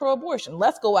people that are pro-abortion.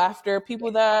 Let's go after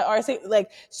people that are say like.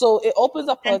 So it opens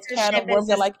up a can Censorship of is worms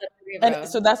a that like, slippery and road.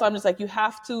 so that's why I'm just like, you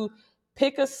have to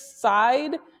pick a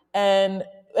side. And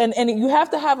you have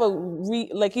to have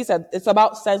like he said, it's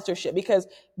about censorship, because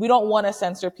we don't want to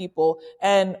censor people.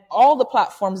 And all the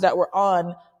platforms that we're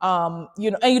on, and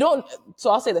you don't.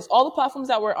 So I'll say this: all the platforms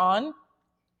that we're on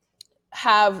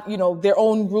have, their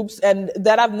own groups, and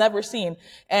that I've never seen.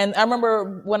 And I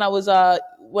remember when I was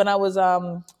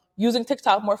using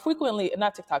TikTok more frequently,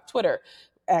 not TikTok, Twitter,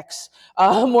 X,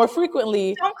 more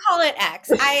frequently. Don't call it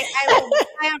X. I will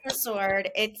die on the sword.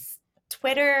 It's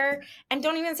Twitter, and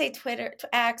don't even say Twitter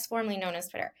X, formerly known as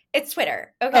Twitter. It's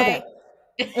Twitter, Okay. okay?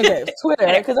 Okay, Twitter,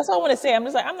 Twitter. because that's all I want to say. I'm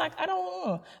just like, I don't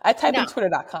know. I type No, in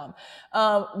twitter.com.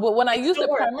 But when I it's used the it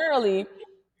word. primarily,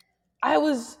 I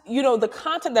was, the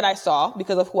content that I saw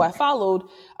because of who I followed,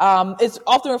 is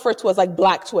often referred to as like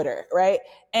Black Twitter, right?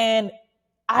 And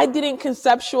I didn't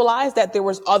conceptualize that there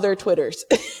was other Twitters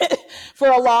for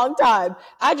a long time.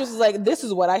 I just was like, this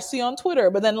is what I see on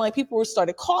Twitter. But then like people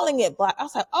started calling it Black. I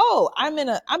was like, oh, I'm in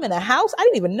a house. I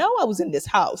didn't even know I was in this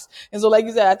house. And so, like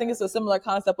you said, I think it's a similar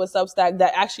concept with Substack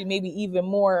that actually maybe even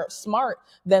more smart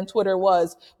than Twitter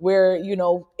was, where,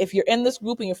 if you're in this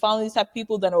group and you're following these type of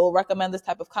people, then it will recommend this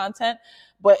type of content.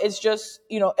 But it's just,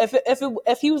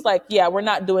 if he was like, yeah, we're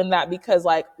not doing that because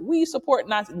like we support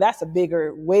Nazi, that's a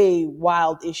bigger, way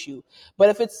wild issue. But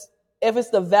if it's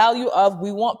the value of,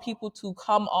 we want people to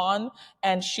come on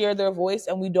and share their voice,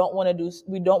 and we don't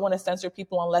want to censor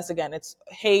people unless, again, it's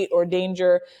hate or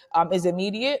danger, is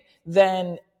immediate,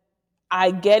 then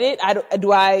I get it.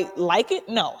 Do I like it?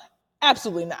 No,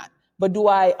 absolutely not. But do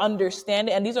I understand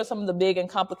it? And these are some of the big and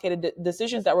complicated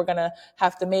decisions that we're going to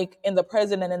have to make in the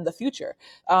present and in the future.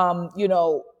 As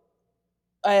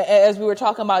we were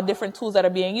talking about different tools that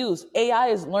are being used, AI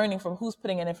is learning from who's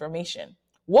putting in information.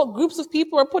 What groups of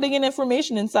people are putting in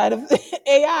information inside of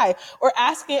AI, or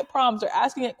asking it prompts or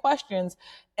asking it questions?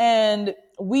 And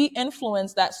we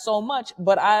influence that so much.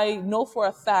 But I know for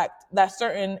a fact that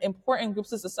certain important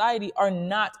groups of society are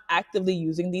not actively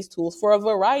using these tools for a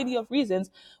variety of reasons,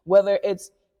 whether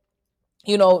it's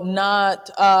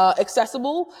not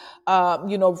accessible,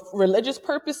 religious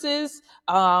purposes,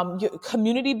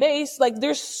 community based. Like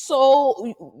there's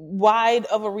so wide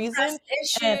of a reason. Trust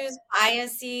And issues,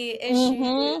 biasy issues,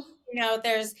 mhm,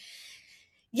 there's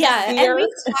yeah, and fear. we've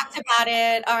talked about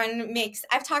it on Makes.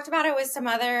 I've talked about it with some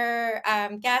other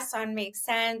guests on Makes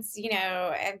Sense.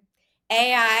 And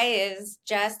AI is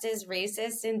just as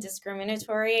racist and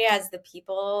discriminatory as the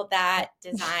people that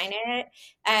design it.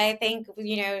 I think,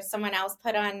 someone else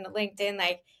put on LinkedIn,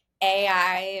 like,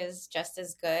 AI is just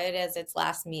as good as its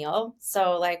last meal.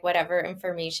 So, like, whatever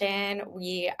information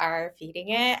we are feeding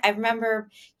it. I remember,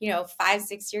 5,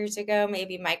 6 years ago,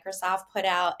 maybe Microsoft put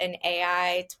out an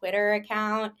AI Twitter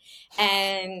account,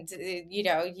 and,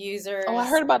 Oh, I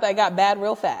heard about that. It got bad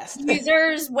real fast.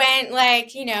 users went like,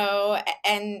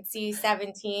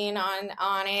 NC-17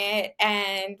 on it,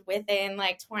 and within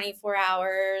like 24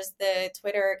 hours, the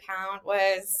Twitter account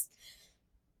was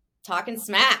talking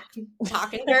smack,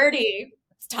 talking dirty,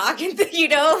 talking,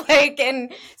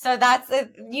 and so that's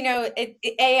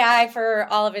AI for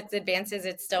all of its advances.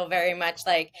 It's still very much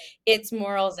like its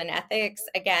morals and ethics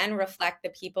again reflect the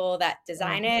people that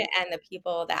design Mm. it and the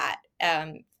people that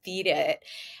feed it.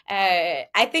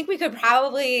 I think we could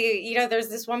probably, there's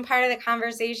this one part of the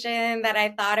conversation that I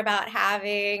thought about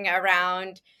having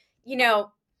around, you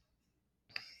know,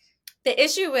 the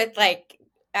issue with like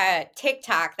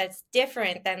TikTok that's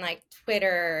different than like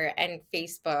Twitter and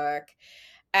Facebook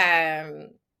um,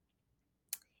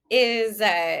 is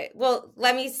well,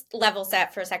 let me level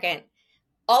set for a second.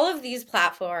 All of these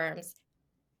platforms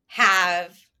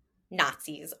have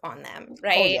Nazis on them, Oh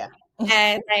right? yeah.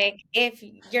 And like if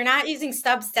you're not using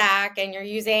Substack and you're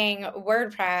using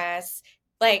WordPress,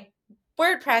 like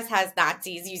WordPress has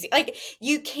Nazis using, like,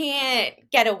 you can't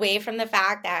get away from the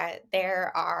fact that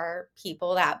there are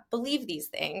people that believe these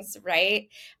things, right?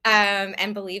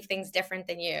 And believe things different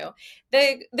than you.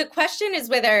 The question is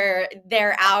whether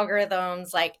their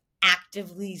algorithms like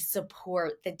actively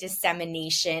support the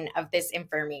dissemination of this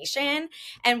information.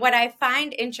 And what I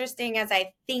find interesting as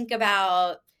I think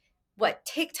about what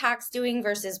TikTok's doing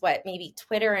versus what maybe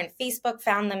Twitter and Facebook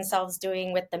found themselves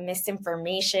doing with the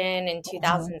misinformation in Mhm.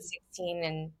 2016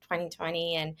 and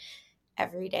 2020 and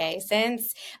every day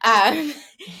since,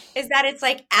 is that it's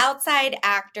like outside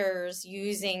actors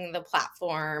using the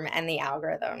platform and the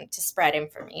algorithm to spread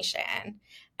information.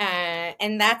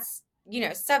 And that's,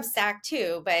 Substack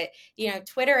too, but,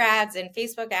 Twitter ads and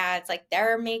Facebook ads, like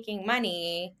they're making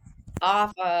money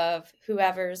off of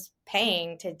whoever's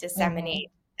paying to Mhm.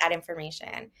 disseminate that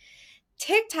information.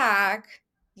 TikTok,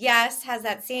 yes, has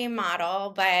that same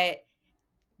model, but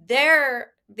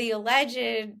the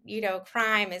alleged,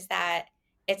 crime is that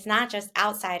it's not just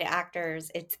outside actors,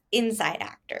 it's inside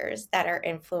actors that are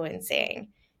influencing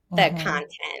the Mhm.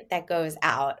 content that goes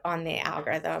out on the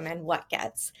algorithm and what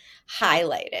gets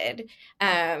highlighted.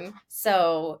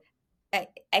 So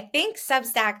I think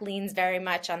Substack leans very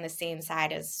much on the same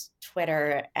side as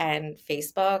Twitter and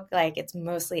Facebook. Like it's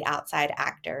mostly outside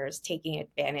actors taking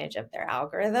advantage of their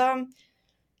algorithm.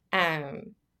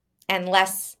 Um, and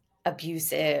less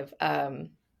abusive.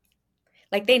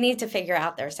 Like they need to figure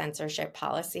out their censorship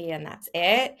policy, and that's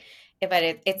it. But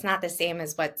it's not the same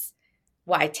as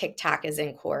why TikTok is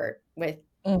in court with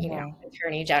Mhm.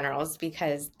 attorney generals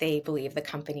because they believe the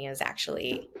company is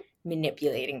actually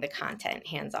manipulating the content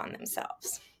hands on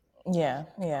themselves. Yeah,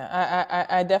 yeah.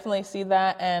 I definitely see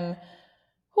that, and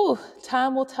whew,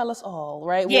 time will tell us all,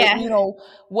 right? Well, Yeah,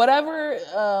 whatever.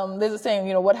 There's a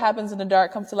saying, what happens in the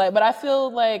dark comes to light. But I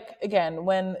feel like again,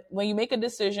 when you make a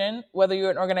decision, whether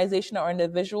you're an organization or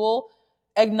individual,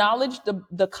 acknowledge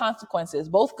the consequences,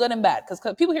 both good and bad,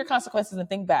 because people hear consequences and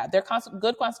think bad. There are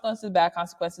good consequences, bad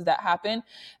consequences that happen,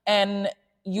 and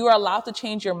you are allowed to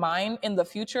change your mind in the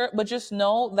future, but just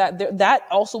know that that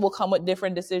also will come with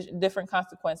different decision, different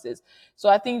consequences. So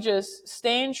I think just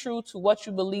staying true to what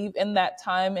you believe in that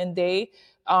time and day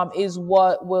is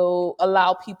what will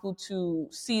allow people to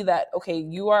see that okay,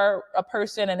 you are a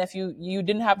person, and if you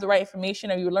didn't have the right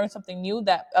information or you learned something new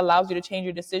that allows you to change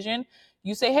your decision,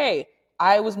 you say, hey,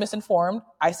 I was misinformed.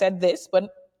 I said this,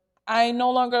 but I no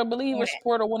longer believe or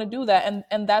support or want to do that,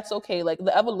 and that's okay. Like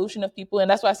the evolution of people, and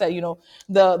that's why I said,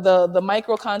 the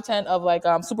micro content of like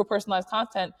super personalized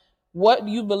content. What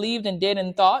you believed and did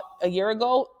and thought a year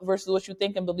ago versus what you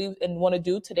think and believe and want to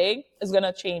do today is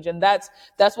gonna change, and that's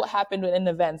what happened in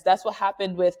events. That's what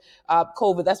happened with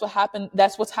COVID. That's what happened.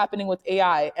 That's what's happening with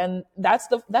AI, and that's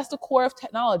the core of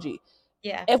technology.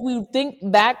 yeah, If we think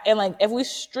back and like if we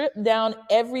strip down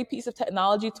every piece of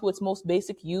technology to its most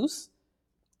basic use,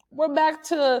 we're back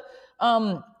to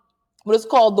what is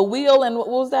called the wheel, and what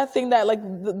was that thing that like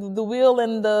the wheel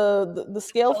and the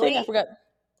scale thing? I pulley, forgot.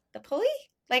 the pulley.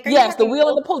 Like, are you Yes, the talking wheel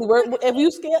and old the pulley. If you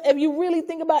scale, if you really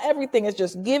think about everything, it's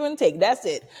just give and take. That's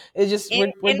it. It's just we're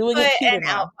doing input it and cuter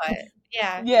now. output?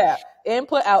 Yeah. Yeah,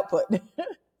 input output.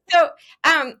 So,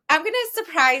 I'm going to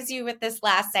surprise you with this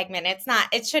last segment.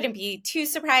 It shouldn't be too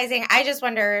surprising. I just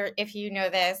wonder if you know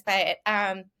this, but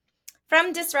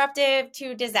from disruptive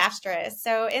to disastrous.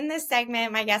 So, in this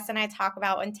segment, my guest and I talk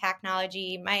about when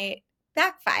technology might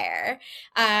backfire.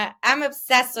 I'm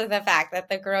obsessed with the fact that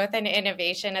the growth and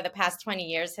innovation of the past 20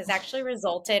 years has actually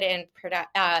resulted in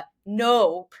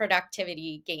no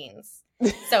productivity gains.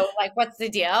 So, like, what's the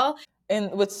deal?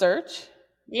 And with search,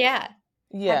 Yeah. Have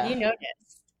yeah, you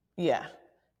noticed? yeah.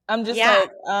 I'm just Yeah.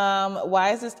 like,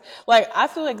 why is this like I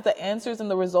feel like the answers and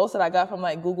the results that I got from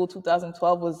like Google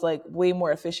 2012 was like way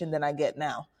more efficient than I get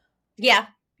now. Yeah,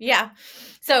 yeah.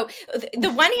 So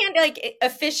the one hand, like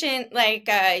efficient, like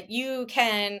you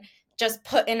can just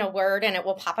put in a word and it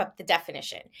will pop up the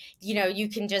definition. You know, you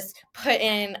can just put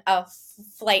in a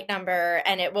flight number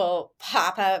and it will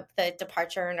pop up the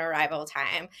departure and arrival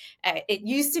time. It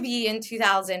used to be in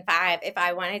 2005, if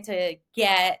I wanted to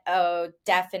get a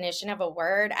definition of a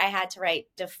word, I had to write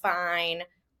define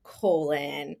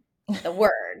colon the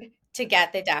word to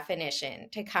get the definition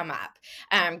to come up.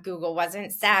 Google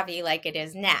wasn't savvy like it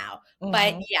is now.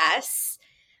 But Hmm. yes,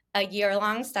 a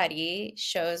year-long study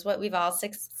shows what we've all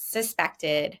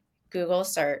suspected. Google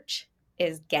search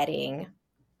is getting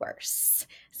worse.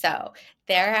 So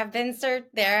there have been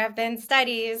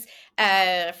studies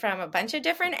from a bunch of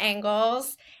different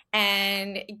angles,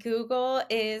 and Google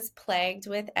is plagued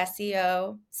with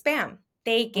SEO spam.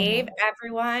 They gave Hmm.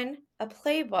 everyone a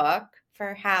playbook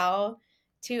for how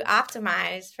to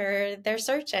optimize for their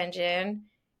search engine,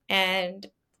 and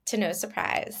to no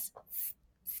surprise,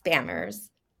 spammers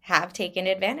have taken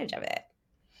advantage of it.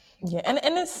 Yeah, and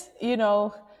it's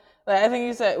like I think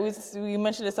you said we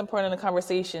mentioned at some point in the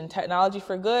conversation, technology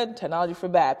for good, technology for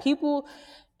bad. People,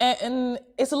 and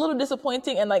it's a little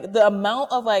disappointing, and like the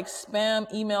amount of like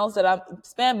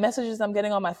spam messages I'm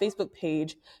getting on my Facebook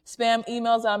page, spam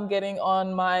emails I'm getting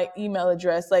on my email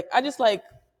address. Like I just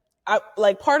I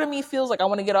like part of me feels like I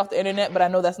want to get off the internet, but I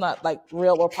know that's not like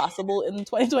real or possible in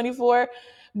 2024.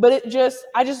 But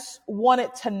I just want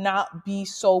it to not be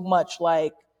so much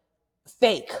like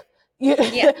fake.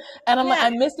 Yeah. And I'm like, Yeah. I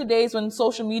miss the days when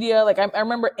social media, like I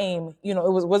remember AIM,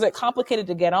 was it complicated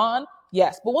to get on?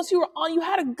 Yes. But once you were on, you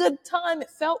had a good time. It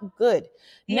felt good.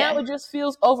 Now Yeah. it just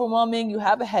feels overwhelming. You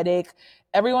have a headache.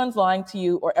 Everyone's lying to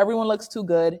you or everyone looks too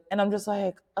good. And I'm just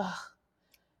like, ugh.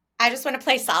 I just want to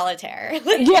play solitaire.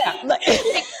 Yeah. Like,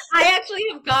 Like, I actually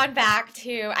have gone back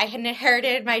to, I had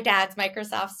inherited my dad's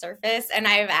Microsoft Surface, and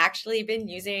I've actually been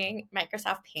using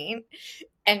Microsoft Paint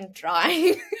and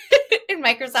drawing in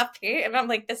Microsoft Paint. And I'm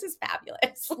like, this is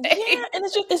fabulous. yeah. And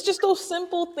it's just those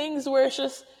simple things where it's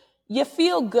just, you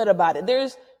feel good about it.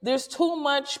 There's too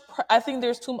much, I think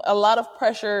there's a lot of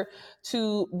pressure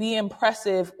to be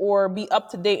impressive or be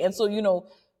up to date. And so,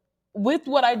 with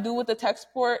what I do with the tech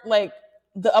support, like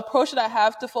the approach that I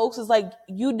have to folks is like,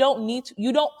 you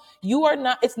are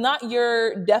not, it's not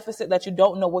your deficit that you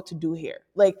don't know what to do here.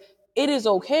 Like, it is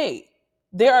okay.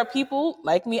 There are people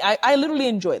like me. I literally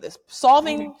enjoy this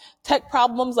solving tech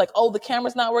problems like, oh, the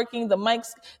camera's not working, the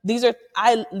mics,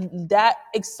 that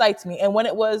excites me. And when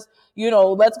it was,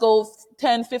 let's go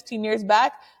 10, 15 years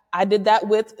back, I did that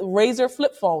with Razor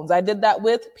flip phones. I did that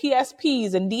with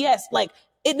PSPs and DS. Like,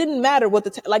 it didn't matter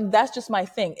what like that's just my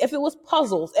thing. If it was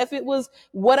puzzles, if it was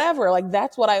whatever, like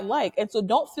that's what I like. And so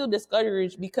don't feel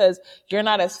discouraged because you're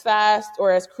not as fast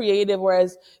or as creative or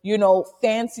as,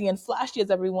 fancy and flashy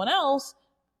as everyone else.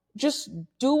 Just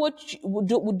do what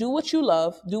you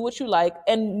love, do what you like,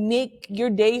 and make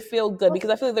your day feel good, because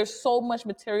I feel like there's so much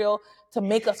material to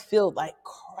make us feel like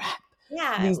crap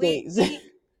Yeah, these days.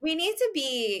 we need to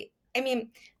be, I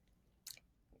mean,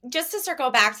 just to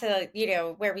circle back to,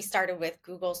 where we started with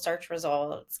Google search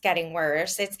results getting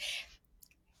worse. It's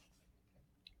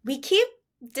we keep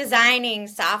designing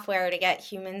software to get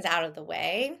humans out of the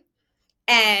way,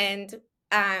 and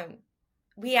um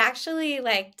we actually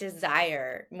like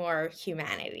desire more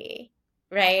humanity,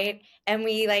 right? And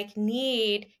we like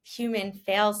need human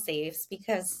fail safes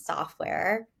because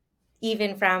software,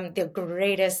 even from the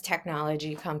greatest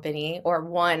technology company or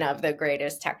one of the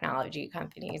greatest technology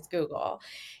companies, Google,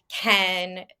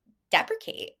 can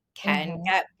deprecate, can Hmm.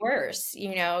 get worse,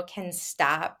 can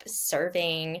stop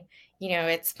serving,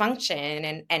 its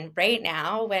function. And right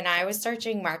now, when I was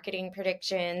searching marketing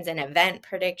predictions and event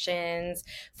predictions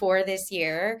for this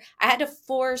year, I had to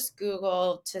force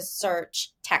Google to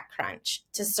search TechCrunch,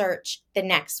 to search the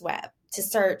next web, to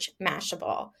search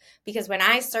Mashable. Because when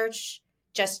I search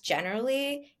just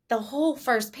generally, the whole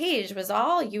first page was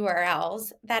all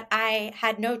URLs that I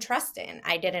had no trust in.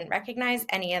 I didn't recognize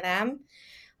any of them.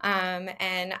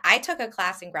 And I took a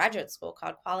class in graduate school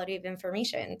called Quality of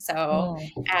Information. So Mm.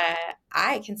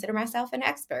 I consider myself an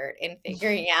expert in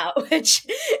figuring out which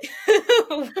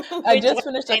I which just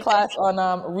finished a websites. class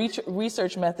on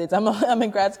research methods. I'm in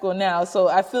grad school now, so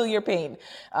I feel your pain.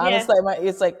 Yeah,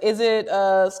 It's like, is it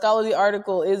a scholarly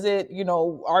article? Is it,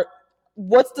 art?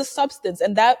 What's the substance?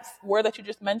 And that word that you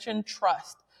just mentioned,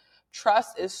 trust.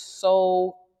 Trust is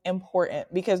so important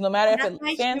because no matter and if that's it's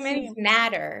why humans fancy.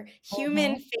 matter.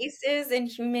 Human Mhm. faces and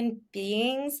human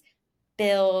beings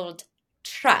build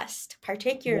trust, Yep.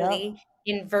 particularly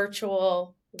in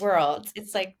virtual worlds.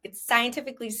 It's like it's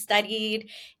scientifically studied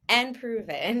and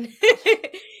proven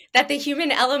that the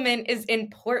human element is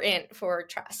important for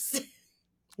trust.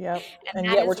 Yep. And And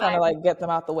that yet we're is trying why to like get them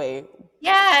out the way.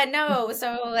 yeah, no.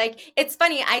 So, like, it's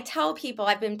funny. I tell people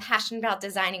I've been passionate about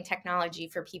designing technology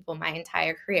for people my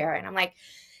entire career. And I'm like,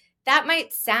 that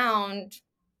might sound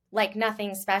like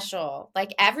nothing special.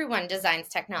 Like, everyone designs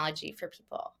technology for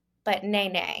people. But nay,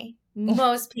 nay.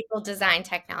 Most people design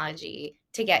technology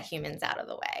to get humans out of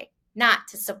the way, not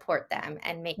to support them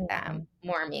and make them Mhm.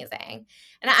 more amazing.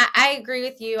 And I agree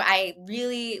with you. I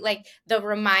really like the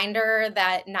reminder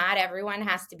that not everyone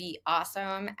has to be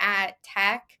awesome at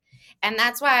tech. And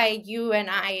that's why you and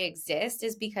I exist,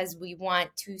 is because we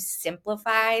want to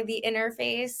simplify the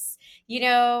interface,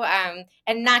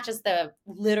 and not just the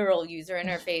literal user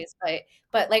interface,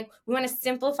 but like we want to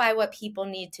simplify what people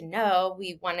need to know.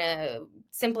 We want to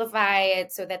simplify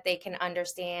it so that they can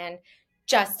understand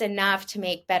just enough to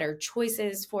make better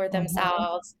choices for Mhm.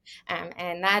 themselves.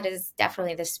 And that is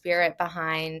definitely the spirit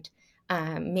behind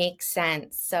Make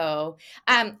Sense. So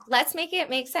let's make it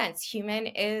make sense. Human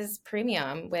is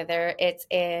premium, whether it's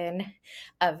in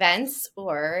events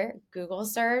or Google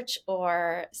search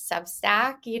or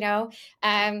Substack,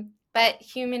 but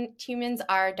humans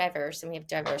are diverse and we have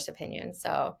diverse opinions.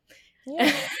 So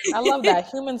Yeah. I love we that.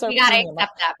 Humans are gotta premium.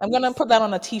 accept that I'm gonna piece. put that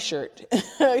on a t-shirt.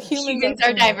 Humans are Humans are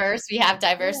premium. diverse. We have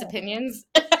diverse Yeah. opinions.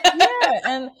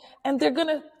 Yeah, and they're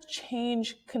gonna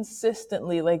change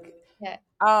consistently. Like, Yeah.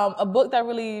 a book that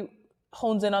really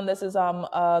hones in on this is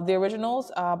The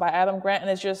Originals by Adam Grant, and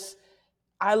it's just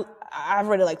I've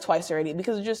read it like twice already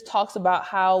because it just talks about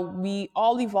how we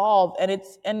all evolve, and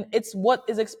it's what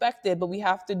is expected, but we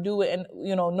have to do it, and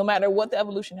no matter what the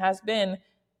evolution has been,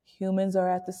 humans are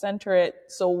at the center of it.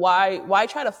 So why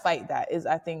try to fight that is,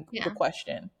 I think, the Yeah.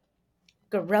 question.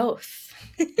 Growth.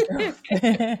 Thank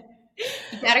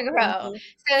You gotta grow. you.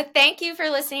 So thank you for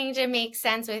listening to Make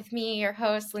Sense with me, your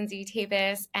host, Lindsay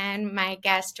Tabus, and my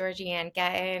guest, Georgianne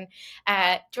Gettin.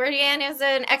 Georgianne is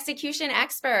an execution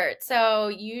expert, so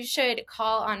you should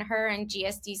call on her and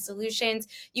GSD Solutions.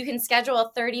 You can schedule a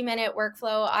 30-minute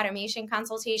workflow automation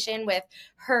consultation with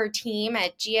her team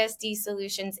at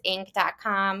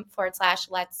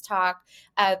gsdsolutionsinc.com/let's talk.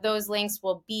 Those links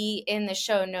will be in the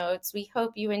show notes. We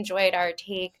hope you enjoyed our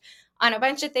take on a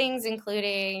bunch of things,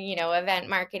 including, event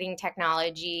marketing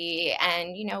technology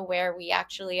and, where we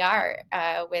actually are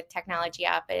with technology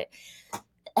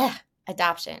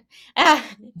adoption. Uh,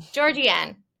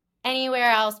 Georgianne,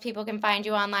 anywhere else people can find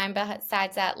you online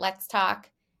besides that Let's Talk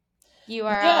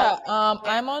URL? Yeah,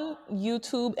 I'm on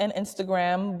YouTube and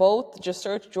Instagram, both. Just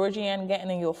search Georgianne Gettin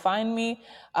and you'll find me.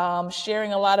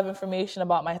 Sharing a lot of information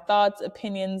about my thoughts,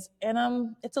 opinions,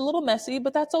 and it's a little messy,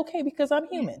 but that's okay because I'm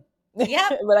human. But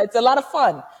Yep. it's a lot of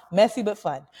fun, messy but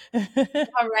fun.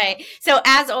 All right. So,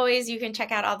 as always, you can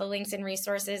check out all the links and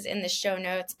resources in the show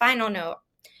notes. Final note: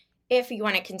 if you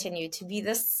want to continue to be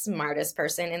the smartest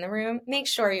person in the room, make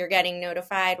sure you're getting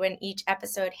notified when each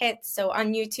episode hits. So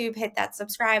on YouTube, hit that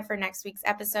subscribe for next week's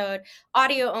episode.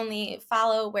 Audio only,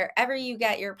 follow wherever you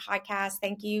get your podcast.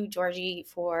 Thank you, Georgie,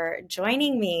 for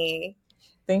joining me.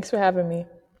 Thanks for having me.